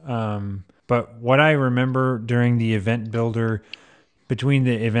 but what I remember during the event builder, between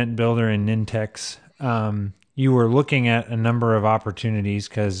the event builder and Nintex, you were looking at a number of opportunities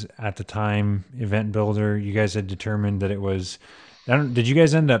because at the time, event builder, you guys had determined that it was. Did you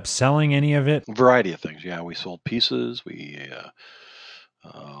guys end up selling any of it? A variety of things. Yeah, we sold pieces. We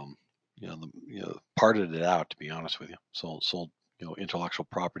um, parted it out. To be honest with you, sold intellectual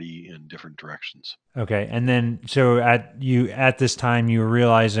property in different directions. Okay, and then so at this time you were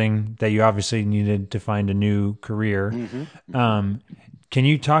realizing that you obviously needed to find a new career. Um, can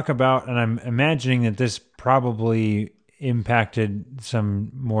you talk about? And I'm imagining that this probably impacted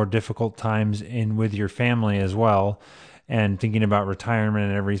some more difficult times in with your family as well, and thinking about retirement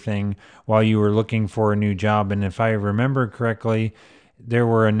and everything while you were looking for a new job. And if I remember correctly, there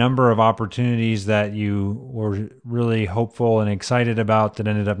were a number of opportunities that you were really hopeful and excited about that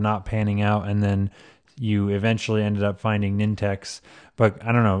ended up not panning out, and then you eventually ended up finding Nintex. But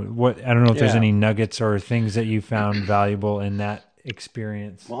I don't know if there's Yeah. any nuggets or things that you found valuable in that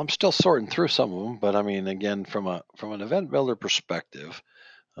experience. Well, I'm still sorting through some of them, but I mean, again, from an event builder perspective,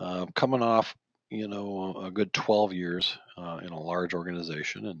 coming off a good 12 years in a large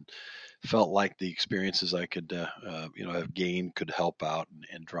organization, and felt like the experiences I could have gained could help out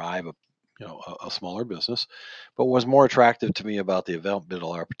and drive a smaller business. But what was more attractive to me about the event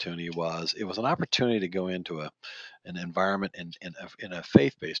builder opportunity was it was an opportunity to go into an environment in a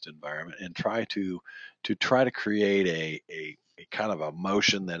faith-based environment and try to create a kind of a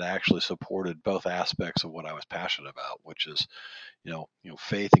motion that actually supported both aspects of what I was passionate about, which is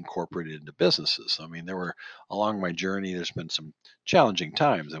faith incorporated into businesses. I mean, there were along my journey, there's been some challenging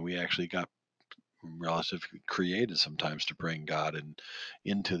times, and we actually got relatively creative sometimes to bring God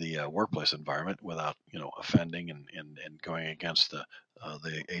into the workplace environment without offending and going against the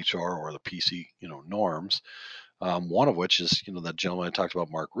HR or the PC norms. One of which is that gentleman I talked about,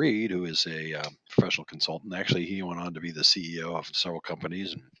 Mark Reed, who is a professional consultant. Actually, he went on to be the CEO of several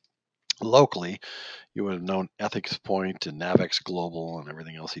companies, and locally you would have known Ethics Point and Navex Global and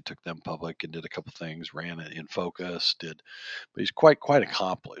everything else. He took them public and did a couple things, ran it in Focus, but he's quite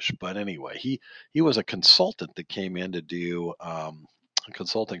accomplished. But anyway, he was a consultant that came in to do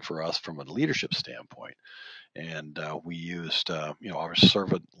consulting for us from a leadership standpoint, and we used our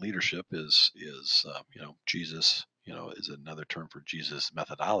servant leadership is Jesus. Is another term for Jesus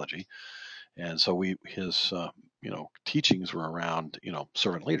methodology, and so his teachings were around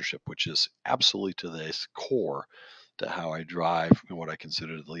servant leadership, which is absolutely to this core to how I drive what I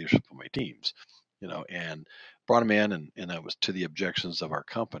consider the leadership of my teams. And brought him in, and that was to the objections of our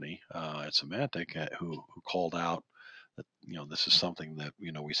company at Semantic, who called out that this is something that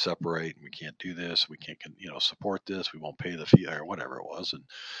we separate, and we can't do this, we can't support this, we won't pay the fee or whatever it was. And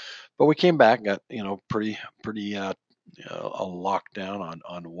but we came back and got pretty a lockdown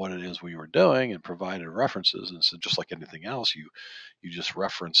on what it is we were doing, and provided references. And so just like anything else, you just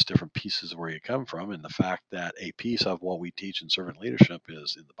reference different pieces of where you come from, and the fact that a piece of what we teach in servant leadership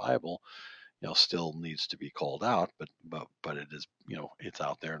is in the Bible still needs to be called out, but it is it's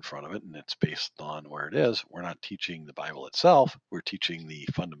out there in front of it, and it's based on where it is. We're not teaching the Bible itself, we're teaching the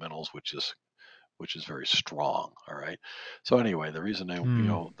fundamentals, which is very strong. All right. So anyway, the reason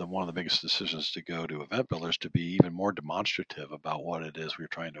one of the biggest decisions to go to event builders to be even more demonstrative about what it is we're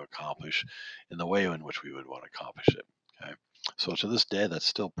trying to accomplish in the way in which we would want to accomplish it. Okay. So to this day, that's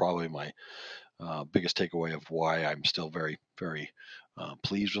still probably my biggest takeaway of why I'm still very, very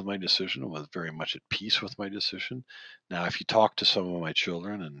pleased with my decision and was very much at peace with my decision. Now, if you talk to some of my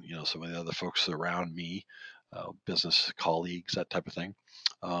children and some of the other folks around me, business colleagues, that type of thing,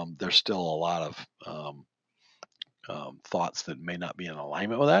 there's still a lot of thoughts that may not be in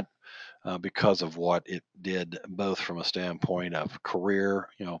alignment with that because of what it did, both from a standpoint of career,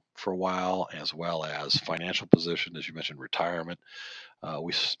 for a while, as well as financial position, as you mentioned, retirement.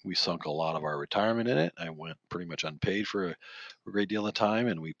 We sunk a lot of our retirement in it. I went pretty much unpaid for a great deal of time,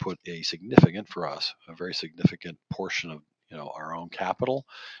 and we put a very significant portion of our own capital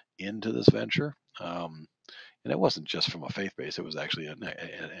into this venture. And it wasn't just from a faith base; it was actually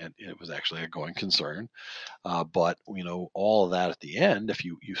a going concern. But all of that at the end, if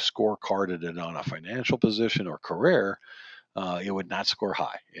you scorecarded it on a financial position or career, it would not score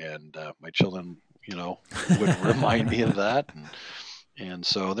high. And my children, would remind me of that. And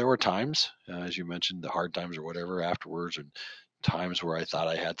so there were times, as you mentioned, the hard times or whatever afterwards, and times where I thought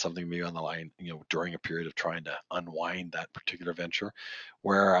I had something maybe on the line, during a period of trying to unwind that particular venture,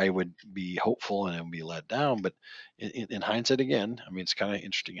 where I would be hopeful and it would be let down. But in hindsight, again, I mean, it's kind of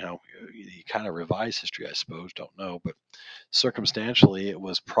interesting how you kind of revise history, I suppose. Don't know, but circumstantially, it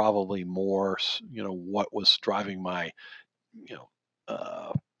was probably more, what was driving my, you know,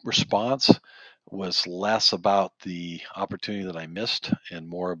 uh, response was less about the opportunity that I missed and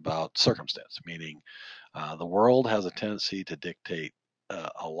more about circumstance, meaning the world has a tendency to dictate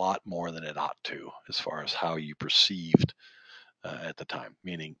a lot more than it ought to as far as how you perceived at the time.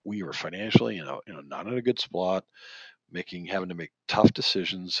 Meaning we were financially, not in a good spot, having to make tough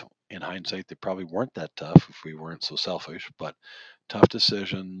decisions. In hindsight, they probably weren't that tough if we weren't so selfish, but tough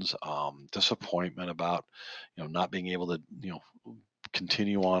decisions, disappointment about, not being able to,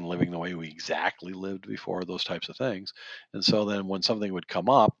 continue on living the way we exactly lived before, those types of things. And so then when something would come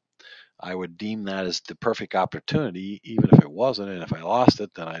up, I would deem that as the perfect opportunity, even if it wasn't. And if I lost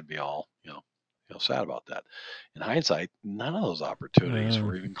it, then I'd be all, sad about that. In hindsight, none of those opportunities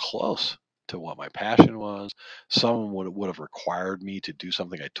were even close to what my passion was. Some would have required me to do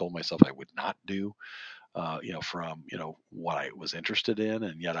something I told myself I would not do, from what I was interested in,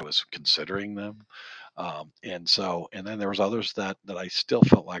 and yet I was considering them. And then there was others that I still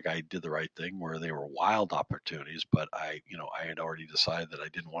felt like I did the right thing, where they were wild opportunities, but I had already decided that I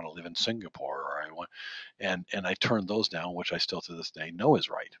didn't want to live in Singapore, or and I turned those down, which I still to this day know is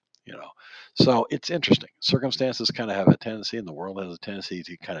right. So it's interesting. Circumstances kind of have a tendency, and the world has a tendency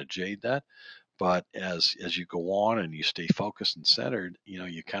to kind of jade that. But as you go on and you stay focused and centered,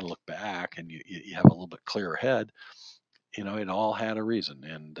 you kind of look back and you have a little bit clearer head. It all had a reason,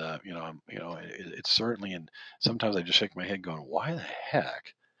 and it's certainly. And sometimes I just shake my head, going, "Why the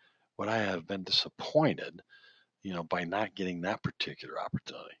heck would I have been disappointed, by not getting that particular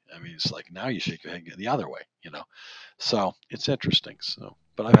opportunity?" I mean, it's like now you shake your head the other way. So it's interesting. So,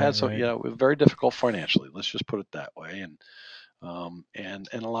 but I've had some, Right. it was very difficult financially. Let's just put it that way, and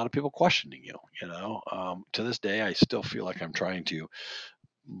a lot of people questioning you. To this day, I still feel like I'm trying to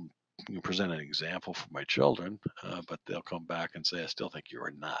present an example for my children, but they'll come back and say, "I still think you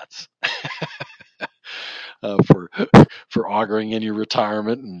were nuts." For for auguring in your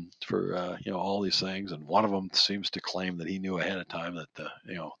retirement and for all these things. And one of them seems to claim that he knew ahead of time that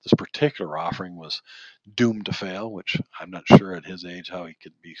this particular offering was doomed to fail, which I'm not sure at his age how he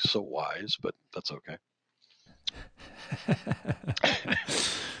could be so wise, but that's okay.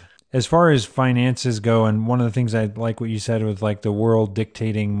 As far as finances go, and one of the things I like what you said with like the world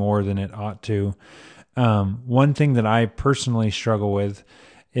dictating more than it ought to. One thing that I personally struggle with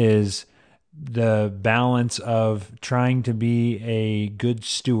is the balance of trying to be a good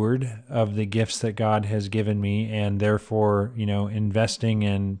steward of the gifts that God has given me, and therefore, investing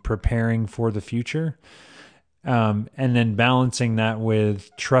and preparing for the future. And then balancing that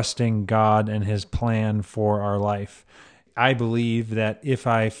with trusting God and His plan for our life. I believe that if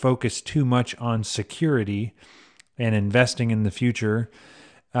I focus too much on security and investing in the future,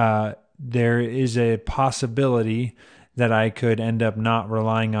 there is a possibility that I could end up not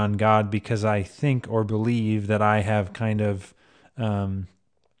relying on God because I think or believe that I have kind of,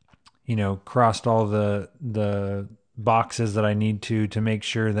 crossed all the boxes that I need to make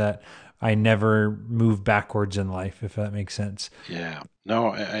sure that I never move backwards in life, if that makes sense. Yeah.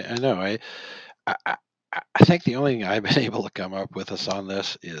 No, I know. I, I I think the only thing I've been able to come up with us on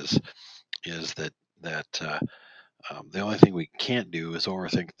this is that the only thing we can't do is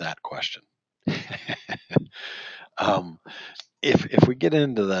overthink that question. um, if we get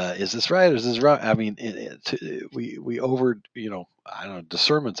into the is this right or is this wrong? I mean, we over I don't know.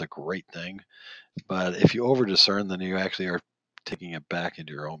 Discernment's a great thing, but if you over discern, then you actually are taking it back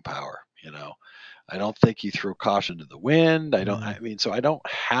into your own power. I don't think you throw caution to the wind. I don't. I mean, so I don't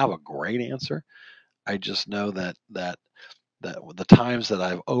have a great answer. I just know that the times that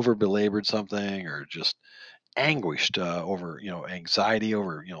I've over belabored something or just anguished over anxiety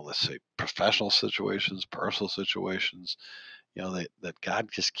over let's say professional situations, personal situations, that God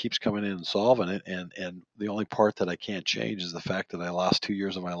just keeps coming in and solving it, and the only part that I can't change is the fact that I lost 2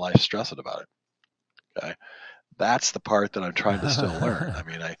 years of my life stressing about it. Okay, that's the part that I'm trying to still learn. I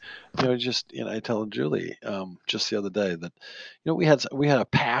mean, I tell Julie just the other day that we had a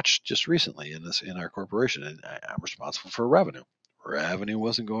patch just recently in our corporation, and I'm responsible for revenue. Revenue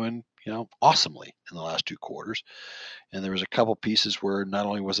wasn't going awesomely in the last 2 quarters, and there was a couple pieces where not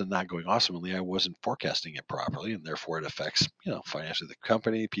only was it not going awesomely, I wasn't forecasting it properly, and therefore it affects financially the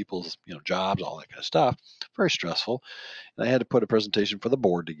company, people's jobs, all that kind of stuff. Very stressful, and I had to put a presentation for the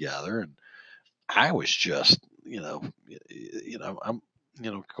board together, and I was just, I'm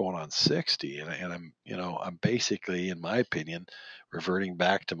going on 60, and I'm basically, in my opinion, reverting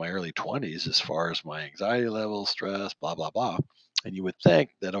back to my early 20s as far as my anxiety levels, stress, blah blah blah. And you would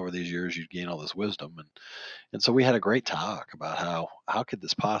think that over these years you'd gain all this wisdom, and so we had a great talk about how could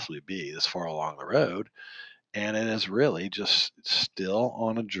this possibly be this far along the road, and it is really just still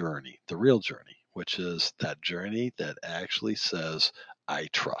on a journey, the real journey, which is that journey that actually says I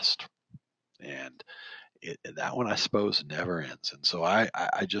trust. And that one, I suppose, never ends. And so I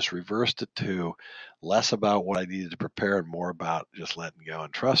just reversed it to less about what I needed to prepare and more about just letting go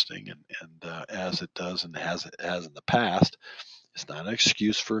and trusting. And as it does and has in the past, it's not an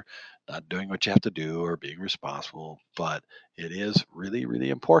excuse for not doing what you have to do or being responsible, but it is really, really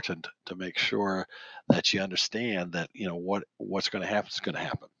important to make sure that you understand that what's going to happen is going to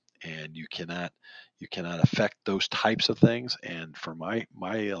happen, and you cannot affect those types of things. And for my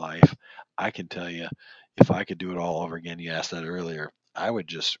life, I can tell you, if I could do it all over again, you asked that earlier, I would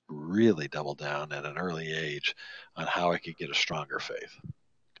just really double down at an early age on how I could get a stronger faith.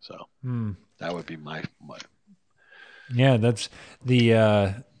 So that would be my. Yeah, that's the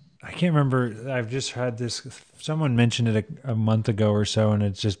I can't remember. I've just had this. Someone mentioned it a month ago or so, and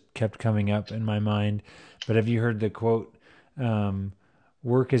it's just kept coming up in my mind. But have you heard the quote?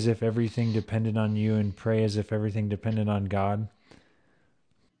 Work as if everything depended on you, and pray as if everything depended on God.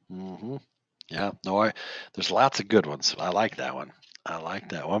 hmm Yeah, no, there's lots of good ones. I like that one. I like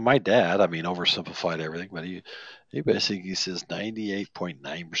that one. My dad, I mean, oversimplified everything, but he basically says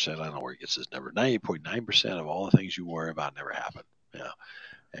 98.9%. I don't know where he gets his number. 98.9% of all the things you worry about never happen. Yeah,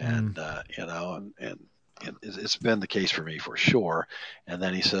 Mm. and it's been the case for me for sure. And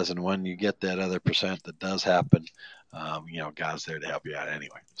then he says, and when you get that other percent that does happen, God's there to help you out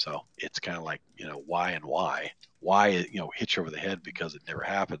anyway. So it's kind of like, why and why. Why it, hits you over the head because it never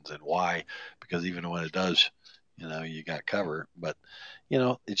happens, and why because even when it does, you got cover. But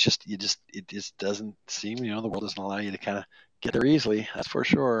it just doesn't seem, the world doesn't allow you to kind of get there easily. That's for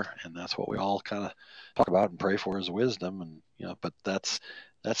sure, and that's what we all kind of talk about and pray for, is wisdom. And but that's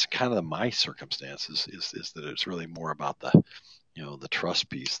kind of my circumstances, is that it's really more about the trust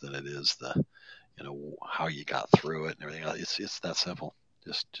piece than it is the how you got through it and everything else. It's that simple.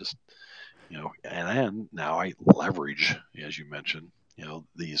 Just and now I leverage, as you mentioned,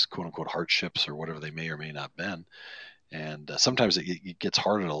 these quote unquote hardships or whatever they may or may not been. And sometimes it gets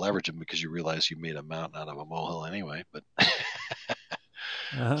harder to leverage them because you realize you made a mountain out of a molehill anyway. But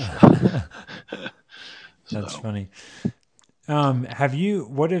Uh, that's so funny. Have you?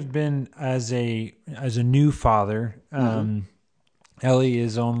 What have been as a new father? hmm Ellie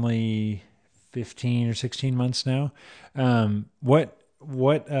is only 15 or 16 months now. What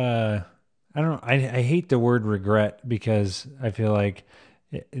I don't know. I hate the word regret because I feel like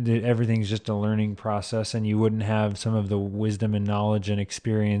everything's just a learning process, and you wouldn't have some of the wisdom and knowledge and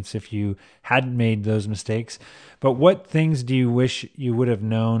experience if you hadn't made those mistakes. But what things do you wish you would have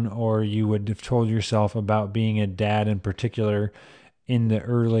known, or you would have told yourself about being a dad in particular in the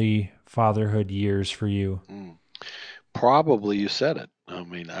early fatherhood years for you? mm. Probably you said it. I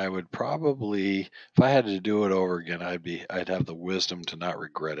mean, I would probably, if I had to do it over again, I'd have the wisdom to not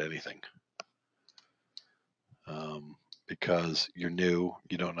regret anything. Because you're new,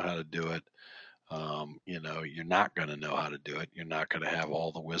 you don't know how to do it. You're not going to know how to do it. You're not going to have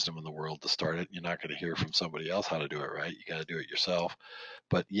all the wisdom in the world to start it. You're not going to hear from somebody else how to do it right. You got to do it yourself.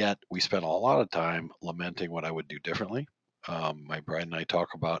 But yet, we spent a lot of time lamenting what I would do differently. My bride and I talk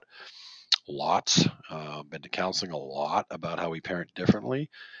about lots. Been to counseling a lot about how we parent differently,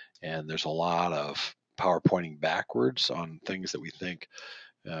 and there's a lot of PowerPointing backwards on things that we think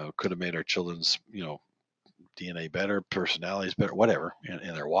could have made our children's DNA better, personalities better, whatever,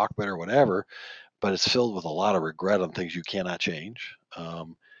 and their walk better, whatever. But it's filled with a lot of regret on things you cannot change.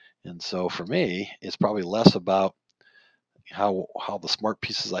 And so for me, it's probably less about how the smart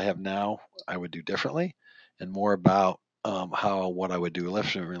pieces I have now I would do differently, and more about how what I would do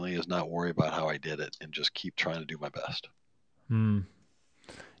differently is not worry about how I did it and just keep trying to do my best. Hmm.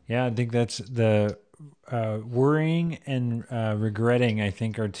 Yeah, I think that's the worrying and regretting. I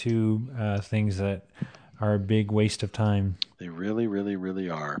think are two things that are a big waste of time. They really, really,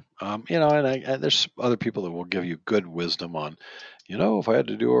 really are. And there's other people that will give you good wisdom on, if I had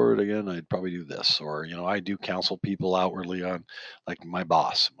to do it again, I'd probably do this. Or, I do counsel people outwardly on, like my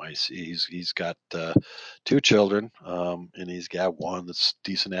boss. He's got two children, and he's got one that's a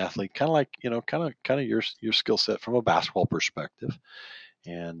decent athlete, kind of like, kind of your skill set from a basketball perspective.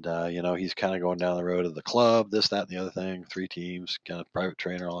 And he's kind of going down the road of the club, this, that, and the other thing, 3 teams, kind of private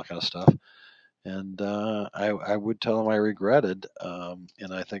trainer, all that kind of stuff. And I would tell him I regretted,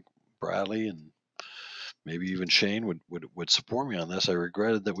 and I think Bradley and maybe even Shane would support me on this. I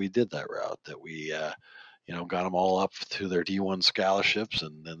regretted that we did that route, that we, got them all up to their D1 scholarships,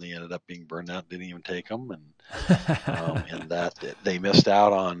 and then they ended up being burned out, didn't even take them, and that they missed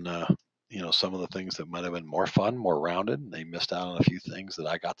out on, some of the things that might have been more fun, more rounded. They missed out on a few things that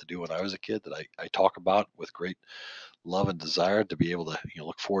I got to do when I was a kid that I talk about with great love and desire, to be able to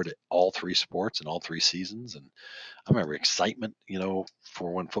look forward to all three sports and all three seasons. And I remember excitement,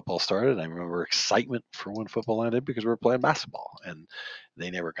 for when football started. I remember excitement for when football ended, because we were playing basketball, and they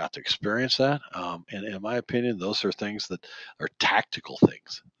never got to experience that. And in my opinion, those are things that are tactical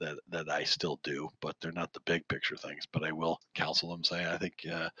things that I still do, but they're not the big picture things. But I will counsel them, say, I think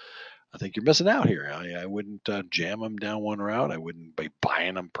you're missing out here. I wouldn't jam them down one route. I wouldn't be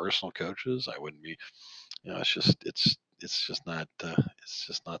buying them personal coaches. I wouldn't be, it's just not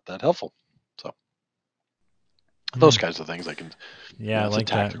that helpful. So those kinds of things I can, Yeah, I it's a like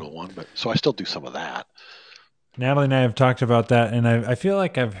that. tactical one, but so I still do some of that. Natalie and I have talked about that, and I feel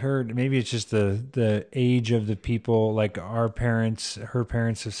like I've heard, maybe it's just the age of the people, like our parents, her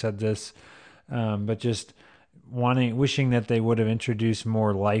parents have said this, but just wishing that they would have introduced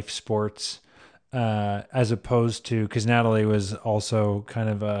more life sports, as opposed to, because Natalie was also kind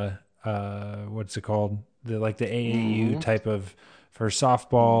of a, what's it called, the AAU Mm-hmm. type of, for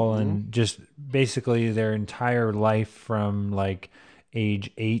softball, Mm-hmm. and just basically their entire life from like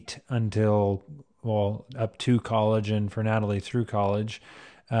age 8 until, well, up to college, and for Natalie through college,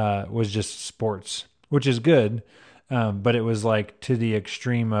 was just sports, which is good. But it was like to the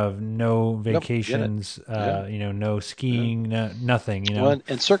extreme of no Yep. Get it. vacations, Yeah. no Yeah. skiing, nothing, Well, and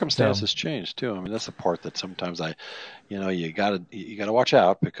So, circumstances change too. I mean, that's the part that sometimes you gotta watch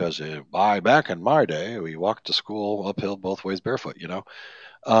out, because back in my day, we walked to school uphill both ways barefoot.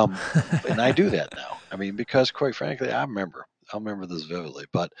 Um, and I do that now. I mean, because quite frankly, I remember this vividly.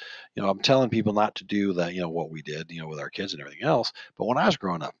 But I'm telling people not to do that. What we did, with our kids and everything else. But when I was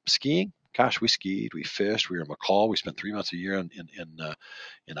growing up, skiing, gosh, we skied, we fished, we were in McCall. We spent 3 months a year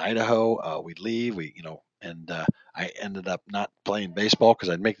in Idaho. We'd leave, and I ended up not playing baseball because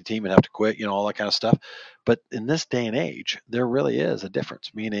I'd make the team and have to quit, all that kind of stuff. But in this day and age, there really is a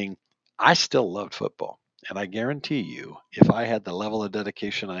difference. Meaning, I still loved football. And I guarantee you, if I had the level of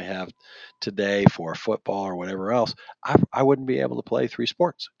dedication I have today for football or whatever else, I wouldn't be able to play three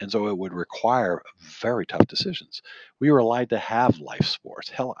sports. And so it would require very tough decisions. We were allowed to have life sports.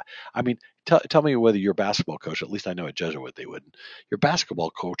 Hell, I mean, tell me whether your basketball coach, at least I know at Jesuit they wouldn't, your basketball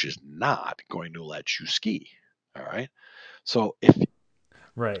coach is not going to let you ski. All right. So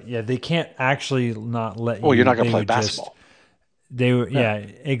right, yeah, they can't actually not let you're you. not going to They play would just, basketball. yeah, Yeah.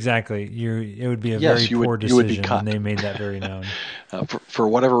 exactly. It would be a very Yes, you would poor you would be decision, and cut. they made that very known. For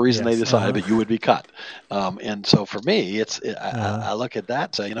whatever reason they Yes. decided, but you would be cut. And so for me, Uh-huh. I look at that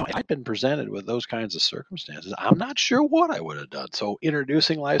and say, if I'd been presented with those kinds of circumstances, I'm not sure what I would have done. So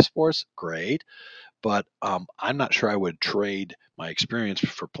introducing life sports, great, but I'm not sure I would trade my experience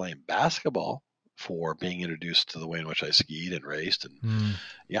for playing basketball for being introduced to the way in which I skied and raced. And Mm.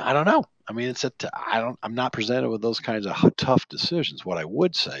 yeah, I don't know. I mean, I'm not presented with those kinds of tough decisions. What I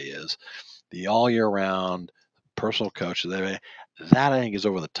would say is the all year round personal coach, that I think is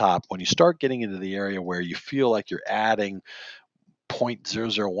over the top. When you start getting into the area where you feel like you're adding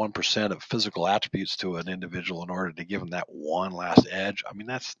 0.001% of physical attributes to an individual in order to give them that one last edge, I mean,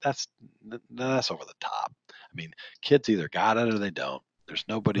 that's over the top. I mean, kids either got it or they don't. There's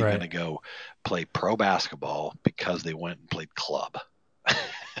nobody going Right. to go play pro basketball because they went and played club.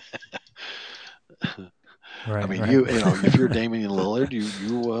 I Right. mean, Right. if you're Damian Lillard,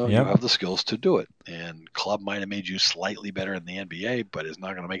 you Yep. have the skills to do it. And club might have made you slightly better in the NBA, but it's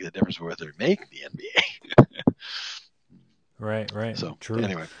not going to make the difference whether you make the NBA. Right. Right. So True.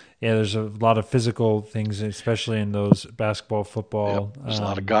 anyway, Yeah, there's a lot of physical things, especially in those basketball, yep, football, there's a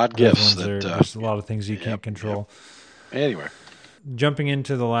lot of God those gifts ones. that. There's a lot of things you Yep, can't yep. control. Anyway, Jumping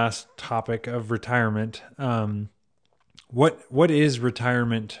into the last topic of retirement, what is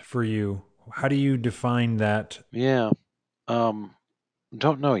retirement for you? How do you define that? yeah. Um,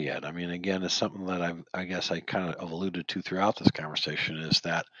 don't know yet. I mean, again, it's something that I guess I kind of alluded to throughout this conversation, is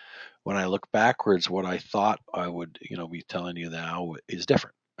that when I look backwards, what I thought I would, be telling you now is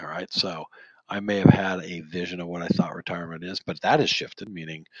different. All right. So I may have had a vision of what I thought retirement is, but that has shifted,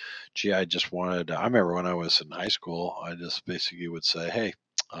 meaning, gee, I remember when I was in high school, I just basically would say, hey,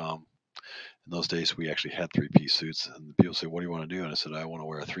 in those days we actually had three-piece suits, and people say, what do you want to do? And I said, I want to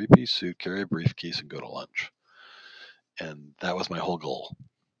wear a three-piece suit, carry a briefcase, and go to lunch. And that was my whole goal.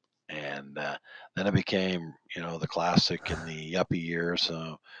 And then it became, the classic in the yuppie years.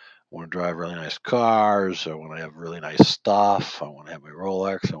 want to drive really nice cars. I want to have really nice stuff. I want to have my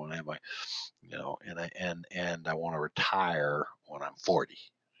Rolex. I want to have my, and I want to retire when I'm 40.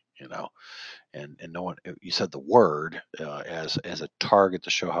 You know, and no one. You said the word as a target to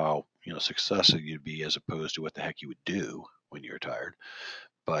show how successful you'd be, as opposed to what the heck you would do when you're retired.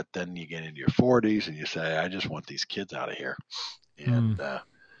 But then you get into your 40s and you say, I just want these kids out of here, and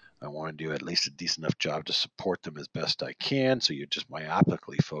I want to do at least a decent enough job to support them as best I can. So you just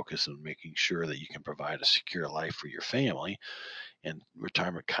myopically focus on making sure that you can provide a secure life for your family, and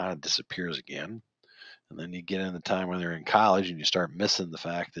retirement kind of disappears again. And then you get in the time when they're in college and you start missing the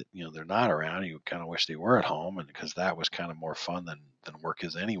fact that they're not around. And you kind of wish they were at home, and because that was kind of more fun than work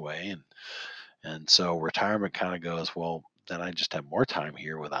is anyway. And so retirement kind of goes, well, then I just have more time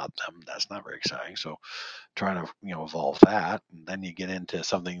here without them. That's not very exciting. So trying to evolve that, and then you get into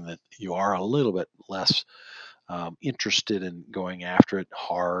something that you are a little bit less interested in going after it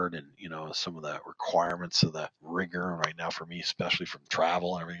hard, and some of the requirements of the rigor right now for me, especially from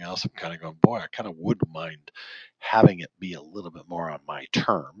travel and everything else. I'm kind of going, boy, I kind of wouldn't mind having it be a little bit more on my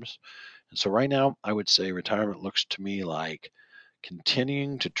terms. And so right now, I would say retirement looks to me like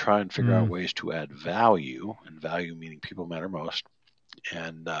continuing to try and figure out ways to add value, and value meaning people matter most,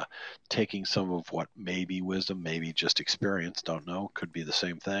 and taking some of what may be wisdom, maybe just experience, don't know, could be the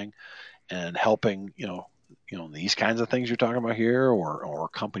same thing, and helping these kinds of things you're talking about here, or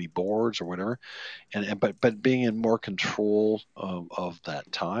company boards or whatever, and but being in more control of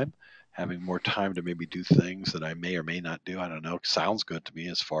that time, having more time to maybe do things that I may or may not do. I don't know. Sounds good to me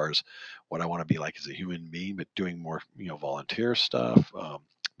as far as what I want to be like as a human being, but doing more volunteer stuff.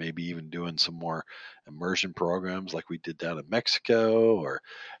 Maybe even doing some more immersion programs like we did down in Mexico. Or,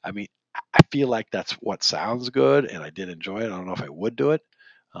 I mean, I feel like that's what sounds good, and I did enjoy it. I don't know if I would do it.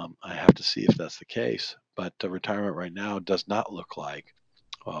 I have to see if that's the case. But retirement right now does not look like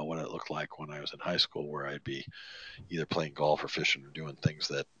what it looked like when I was in high school, where I'd be either playing golf or fishing or doing things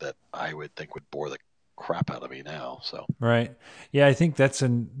that I would think would bore the crap out of me now. So Right. Yeah, I think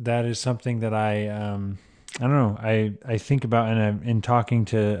that is something that I don't know. I think about, and in talking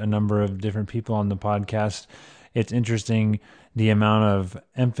to a number of different people on the podcast, it's interesting the amount of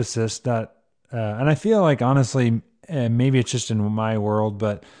emphasis that, and I feel like honestly, maybe it's just in my world,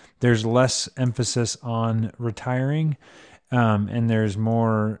 but there's less emphasis on retiring, and there's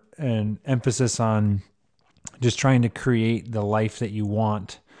more an emphasis on just trying to create the life that you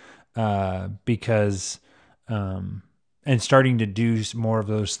want, because and starting to do more of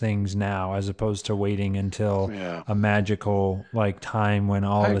those things now, as opposed to waiting until yeah, a magical like time when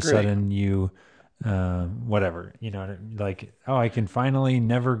all I of a agree. sudden you whatever, like, oh, I can finally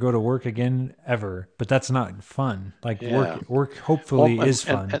never go to work again ever. But that's not fun. Like Yeah. work Well, hopefully is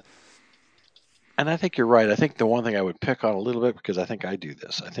fun. and I think you're right. I think the one thing I would pick on a little bit, because I think I do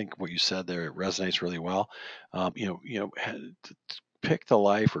this. I think what you said there, it resonates really well. To pick the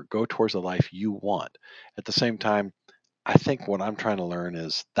life or go towards the life you want. At the same time, I think what I'm trying to learn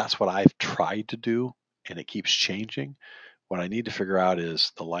is that's what I've tried to do, and it keeps changing. What I need to figure out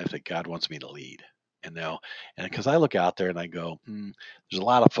is the life that God wants me to lead. And now, and because I look out there and I go, there's a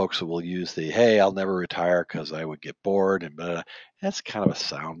lot of folks who will use the, hey, I'll never retire because I would get bored, and blah, blah, blah. That's kind of a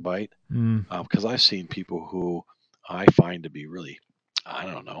soundbite, Mm, because I've seen people who I find to be really, I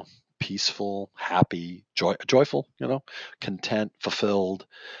don't know, peaceful, happy, joyful, content, fulfilled,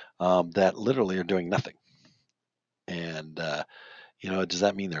 that literally are doing nothing. And does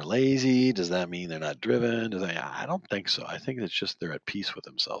that mean they're lazy? Does that mean they're not driven? I don't think so. I think it's just they're at peace with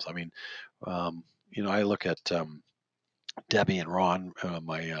themselves. I mean, I look at Debbie and Ron,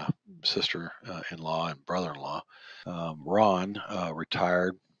 my sister-in-law and brother-in-law. Ron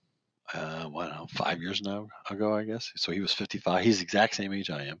retired, I don't know, 5 years now ago, I guess. So he was 55. He's the exact same age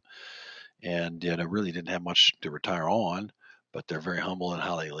I am, and really didn't have much to retire on. But they're very humble in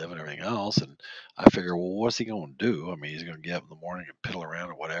how they live and everything else. And I figure, well, what's he going to do? I mean, he's going to get up in the morning and piddle around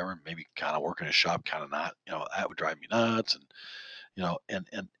or whatever, and maybe kind of work in a shop, kind of not. That would drive me nuts.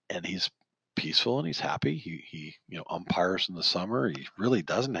 And and he's peaceful and he's happy. He umpires in the summer. He really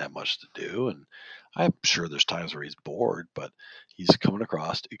doesn't have much to do, and I'm sure there's times where he's bored, but he's coming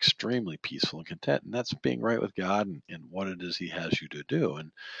across extremely peaceful and content, and that's being right with God, and what it is He has you to do.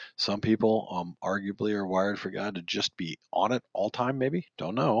 And some people, arguably, are wired for God to just be on it all time. Maybe,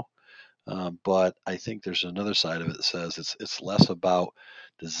 don't know. But I think there's another side of it that says it's less about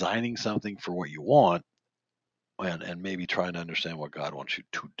designing something for what you want, and maybe trying to understand what God wants you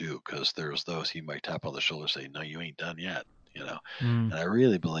to do, because there's those He might tap on the shoulder and say, no, you ain't done yet. mm, And I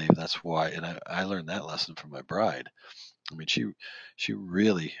really believe that's why, and I learned that lesson from my bride. I mean, she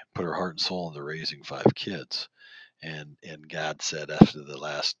really put her heart and soul into raising 5 kids, And God said after the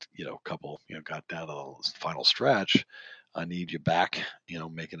last couple got down to the final stretch, I need you back,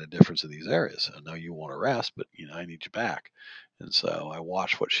 making a difference in these areas. I know you want to rest, but I need you back. And so I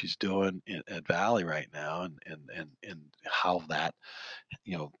watch what she's doing at Valley right now, and how that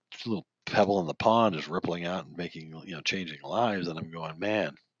little pebble in the pond is rippling out and making changing lives. And I'm going,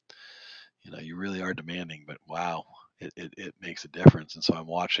 man, you really are demanding, but wow, it makes a difference. And so I'm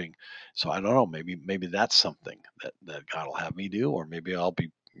watching. So I don't know, maybe that's something that God will have me do, or maybe I'll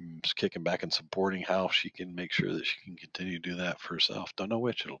be kicking back and supporting how she can make sure that she can continue to do that for herself. Don't know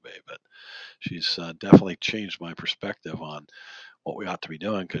which it'll be, but she's definitely changed my perspective on what we ought to be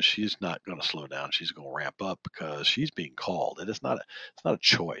doing, because she's not going to slow down. She's going to ramp up because she's being called. It's not a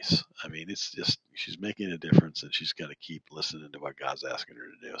choice. I mean, it's just she's making a difference, and she's got to keep listening to what God's asking her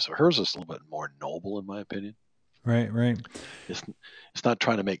to do. So hers is a little bit more noble, in my opinion. Right, right. It's it's not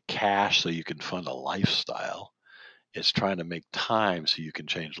trying to make cash so you can fund a lifestyle. It's trying to make time so you can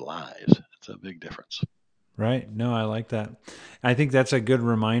change lives. It's a big difference. Right. No, I like that. I think that's a good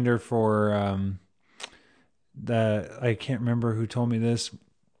reminder for I can't remember who told me this,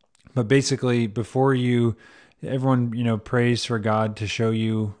 but basically everyone, prays for God to show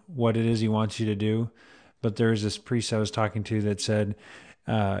you what it is he wants you to do. But there's this priest I was talking to that said,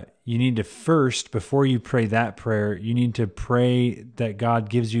 you need to first, before you pray that prayer, you need to pray that God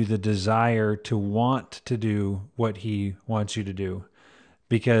gives you the desire to want to do what he wants you to do.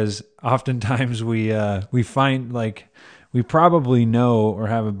 Because oftentimes we find, like, we probably know or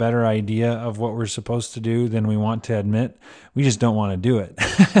have a better idea of what we're supposed to do than we want to admit. We just don't want to do it.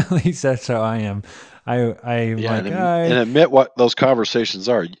 At least that's how I am. Yeah, and admit what those conversations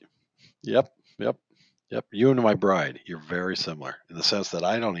are. Yep, yep, yep. You and my bride, you're very similar in the sense that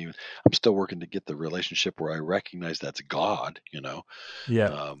I'm still working to get the relationship where I recognize that's God, yeah,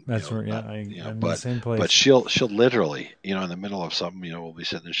 that's where, not, I'm in the same but place. she'll literally, in the middle of something, we'll be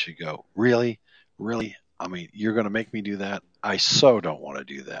sitting and she go, really, really? I mean, you're going to make me do that? I so don't want to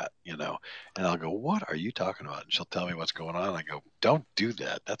do that, and I'll go, what are you talking about? And she'll tell me what's going on. I go, don't do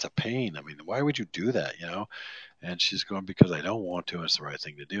that. That's a pain. I mean, why would you do that? And she's going, because I don't want to. It's the right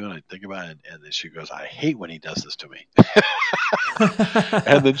thing to do. And I think about it, and then she goes, I hate when he does this to me.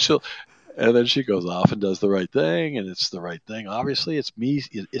 and then she goes off and does the right thing, and it's the right thing. Obviously, it's me.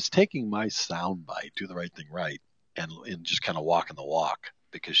 It's taking my sound bite, do the right thing right, and just kind of walking the walk,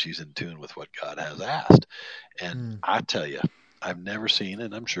 because she's in tune with what God has asked. And I tell you, I've never seen,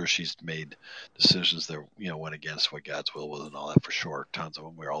 and I'm sure she's made decisions that went against what God's will was and all that, for sure. Tons of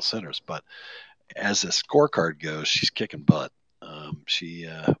them. We're all sinners, but as the scorecard goes, she's kicking butt. She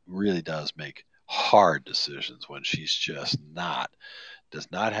really does make hard decisions when she's just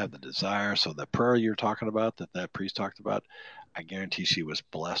does not have the desire. So the prayer you're talking about, that priest talked about, I guarantee she was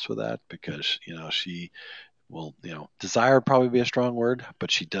blessed with that, because she will, desire would probably be a strong word,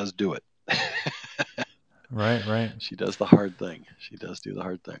 but she does do it. Right. She does the hard thing. She does do the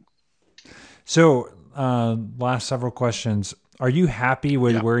hard thing. So, last several questions. Are you happy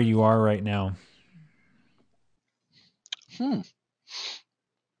with where you are right now?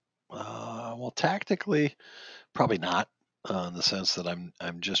 Well, tactically, probably not, in the sense that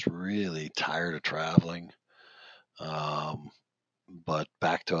I'm just really tired of traveling. But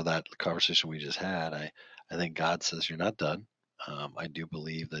back to that conversation we just had, I think God says you're not done. I do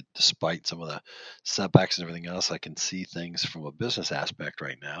believe that despite some of the setbacks and everything else, I can see things from a business aspect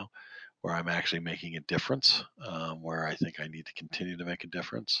right now where I'm actually making a difference, where I think I need to continue to make a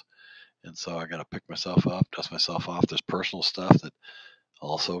difference. And so I got to pick myself up, dust myself off. There's personal stuff that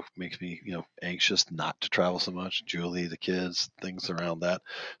also makes me anxious not to travel so much. Julie, the kids, things around that.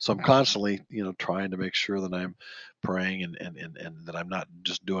 So I'm constantly trying to make sure that I'm praying, and that I'm not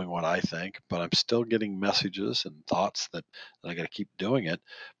just doing what I think, but I'm still getting messages and thoughts that I got to keep doing it.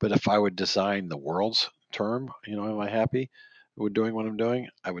 But if I would design the world's term, am I happy with doing what I'm doing?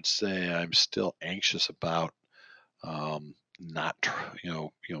 I would say I'm still anxious about not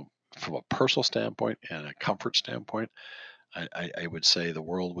from a personal standpoint and a comfort standpoint. I would say the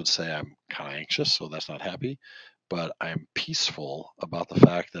world would say I'm kind of anxious, so that's not happy, but I'm peaceful about the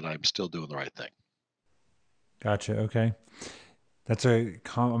fact that I'm still doing the right thing. Gotcha. Okay. That's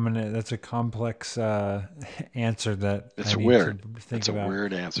that's a complex answer that It's I need to weird. think It's a about.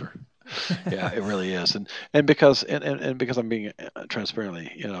 weird answer. Yeah, it really is, and because I'm being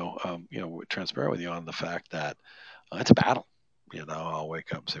transparently, transparent with you on the fact that it's a battle. I'll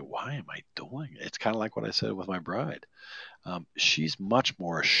wake up and say, "Why am I doing it?" It's kind of like what I said with my bride. She's much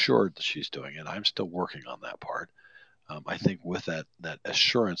more assured that she's doing it. I'm still working on that part. I think with that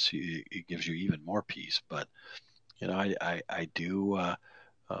assurance, it gives you even more peace. But I do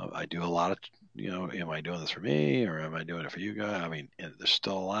I do a lot of, am I doing this for me or am I doing it for you guys? I mean, there's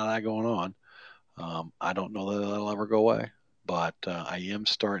still a lot of that going on. I don't know that that'll ever go away, but I am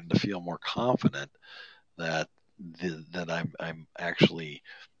starting to feel more confident that I'm actually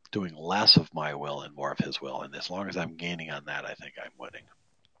doing less of my will and more of His will. And as long as I'm gaining on that, I think I'm winning.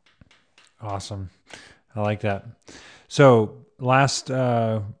 Awesome. I like that. So last,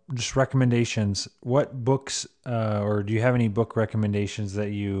 just recommendations. What books, or do you have any book recommendations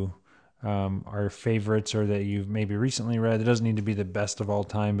that you are favorites or that you've maybe recently read? It doesn't need to be the best of all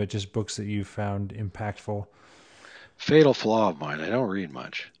time, but just books that you found impactful. Fatal flaw of mine, I don't read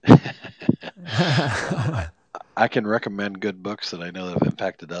much. I can recommend good books that I know that have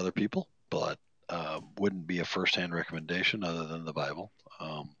impacted other people, but wouldn't be a first-hand recommendation other than the Bible.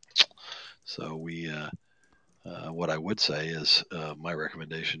 So what I would say is my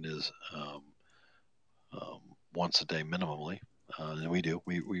recommendation is once a day minimally, and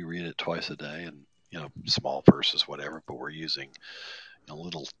we read it twice a day, and small verses, whatever. But we're using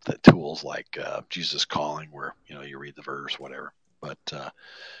little tools like Jesus Calling, where you read the verse, whatever. But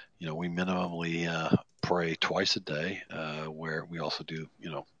we minimally pray twice a day, where we also do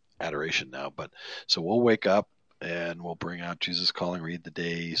adoration now. But so we'll wake up and we'll bring out Jesus Calling, read the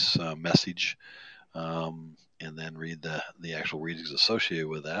day's message, and then read the actual readings associated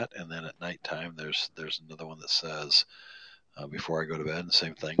with that. And then at nighttime, there's another one that says before I go to bed, the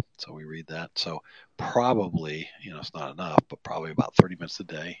same thing. So we read that. So probably, it's not enough, but probably about 30 minutes a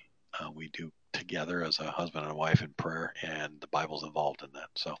day we do together as a husband and wife in prayer, and the Bible's involved in that.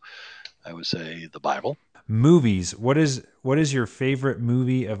 So I would say the Bible. Movies. What is your favorite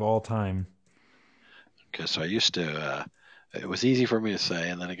movie of all time? Okay, so I used to. It was easy for me to say,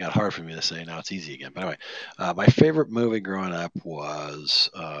 and then it got hard for me to say. Now it's easy again. But anyway, my favorite movie growing up was.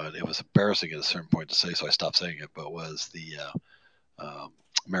 It was embarrassing at a certain point to say, so I stopped saying it. But was the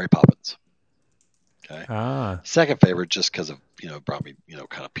Mary Poppins. Okay. Ah, Second favorite, just because of it brought me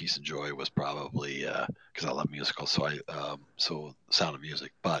kind of peace and joy, was probably because I love musicals. So so Sound of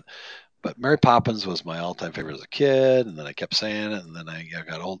Music, but Mary Poppins was my all-time favorite as a kid, and then I kept saying it, and then I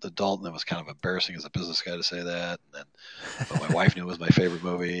got old adult, and it was kind of embarrassing as a business guy to say that. And then, but my wife knew it was my favorite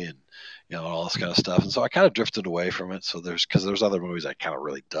movie, and all this kind of stuff. And so I kind of drifted away from it. So there's other movies I kind of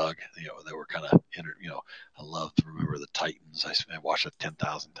really dug, that were kind of, I love to remember the Titans. I watched it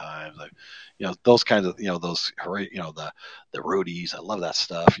 10,000 times. Those kinds of, the Rudies. I love that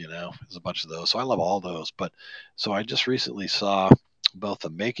stuff. There's a bunch of those. So I love all those. But so I just recently saw both the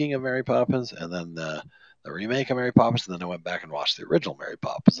making of Mary Poppins and then the remake of Mary Poppins, and then I went back and watched the original Mary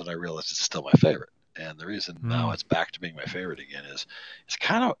Poppins, and I realized it's still my favorite. And the reason now it's back to being my favorite again is it's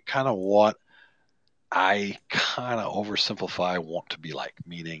kind of what I kind of oversimplify want to be like.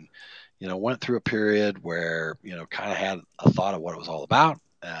 Meaning, went through a period where kind of had a thought of what it was all about.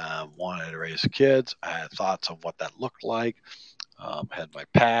 Wanted to raise kids. I had thoughts on what that looked like. Had my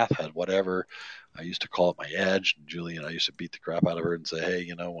path, had whatever. I used to call it my edge. And Julie and I used to beat the crap out of her and say, hey,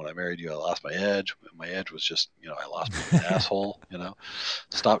 when I married you, I lost my edge. My edge was just, I lost being an asshole,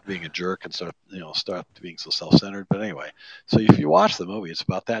 stopped being a jerk and stopped being so self-centered. But anyway, so if you watch the movie, it's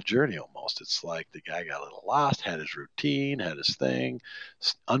about that journey almost. It's like the guy got a little lost, had his routine, had his thing.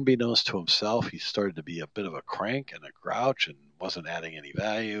 Unbeknownst to himself, he started to be a bit of a crank and a grouch and wasn't adding any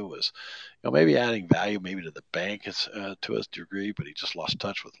value, was maybe adding value maybe to the bank to a degree, but he just lost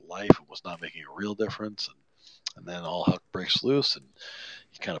touch with life and was not making a real difference. And then all hell breaks loose, and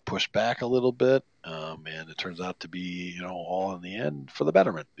he kind of pushed back a little bit, and it turns out to be all in the end for the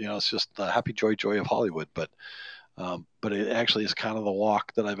betterment. It's just the happy joy of Hollywood, but it actually is kind of the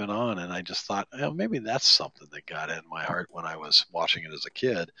walk that I've been on, and I just thought maybe that's something that got in my heart when I was watching it as a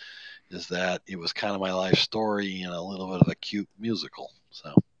kid, is that it was kind of my life story and a little bit of a cute musical.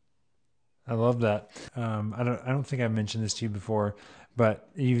 So I love that. I don't think I've mentioned this to you before, but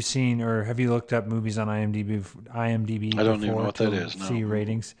you've seen or have you looked up movies on IMDb I don't even know before what that to is. No. see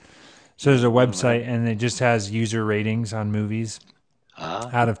ratings? So there's a website and it just has user ratings on movies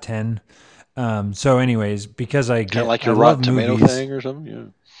out of 10. So anyways, because I kind of like your I Rotten love Tomato movies, thing or something.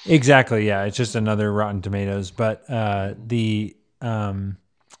 Yeah. Exactly. Yeah. It's just another Rotten Tomatoes. But the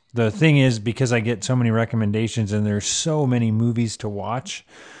thing is, because I get so many recommendations and there's so many movies to watch,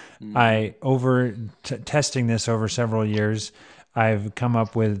 I testing this over several years, I've come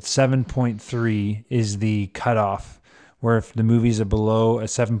up with 7.3 is the cutoff, where if the movie's below a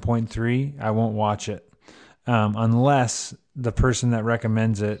 7.3, I won't watch it. Unless the person that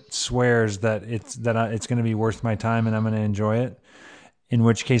recommends it swears that it's going to be worth my time and I'm going to enjoy it, in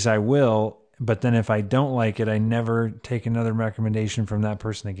which case I will. But then if I don't like it, I never take another recommendation from that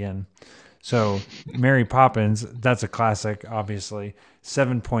person again. So Mary Poppins, that's a classic, obviously,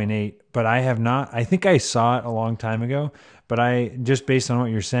 7.8. But I think I saw it a long time ago, but just based on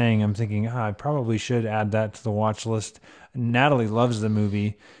what you're saying, I'm thinking, I probably should add that to the watch list. Natalie loves the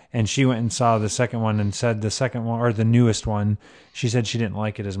movie, and she went and saw the second one and said the second one, or the newest one, she said she didn't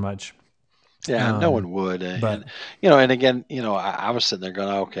like it as much. Yeah, no one would. but- And again, I was sitting there going,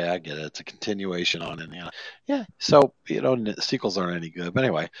 okay, I get it. It's a continuation on it. Yeah. So, sequels aren't any good. But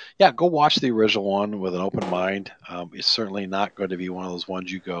anyway, yeah, go watch the original one with an open mind. It's certainly not going to be one of those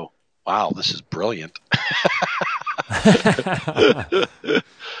ones you go, wow, this is brilliant.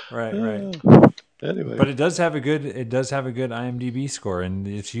 Right. Anyway. But it does have a good IMDb score, and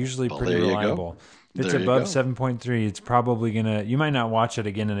it's usually pretty reliable. If it's above 7.3, it's probably you might not watch it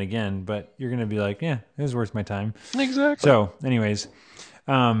again and again, but you're gonna be like, yeah, it was worth my time. Exactly. So, anyways,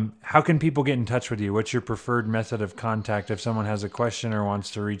 how can people get in touch with you? What's your preferred method of contact if someone has a question or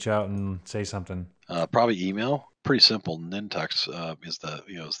wants to reach out and say something? Probably email. Pretty simple. Nintex is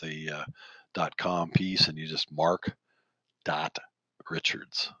the .com piece, and you just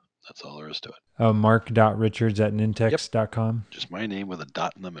mark.richards. That's all there is to it. Mark.richards@nintex.com. Just my name with a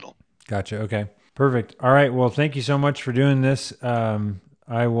dot in the middle. Gotcha. Okay. Perfect. All right. Well, thank you so much for doing this.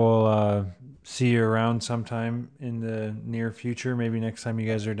 I will see you around sometime in the near future. Maybe next time you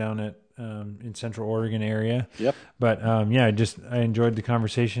guys are down at in Central Oregon area. Yep. But I enjoyed the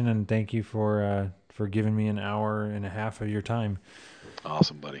conversation, and thank you for giving me an hour and a half of your time.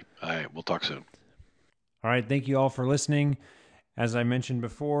 Awesome, buddy. All right. We'll talk soon. All right. Thank you all for listening. As I mentioned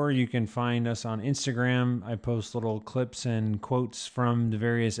before, you can find us on Instagram. I post little clips and quotes from the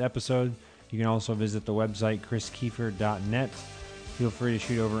various episodes. You can also visit the website, chriskiefer.net. Feel free to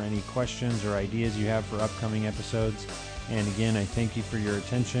shoot over any questions or ideas you have for upcoming episodes. And again, I thank you for your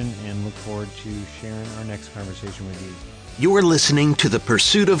attention and look forward to sharing our next conversation with you. You're listening to the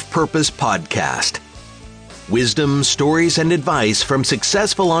Pursuit of Purpose podcast. Wisdom, stories, and advice from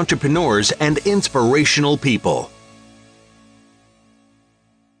successful entrepreneurs and inspirational people.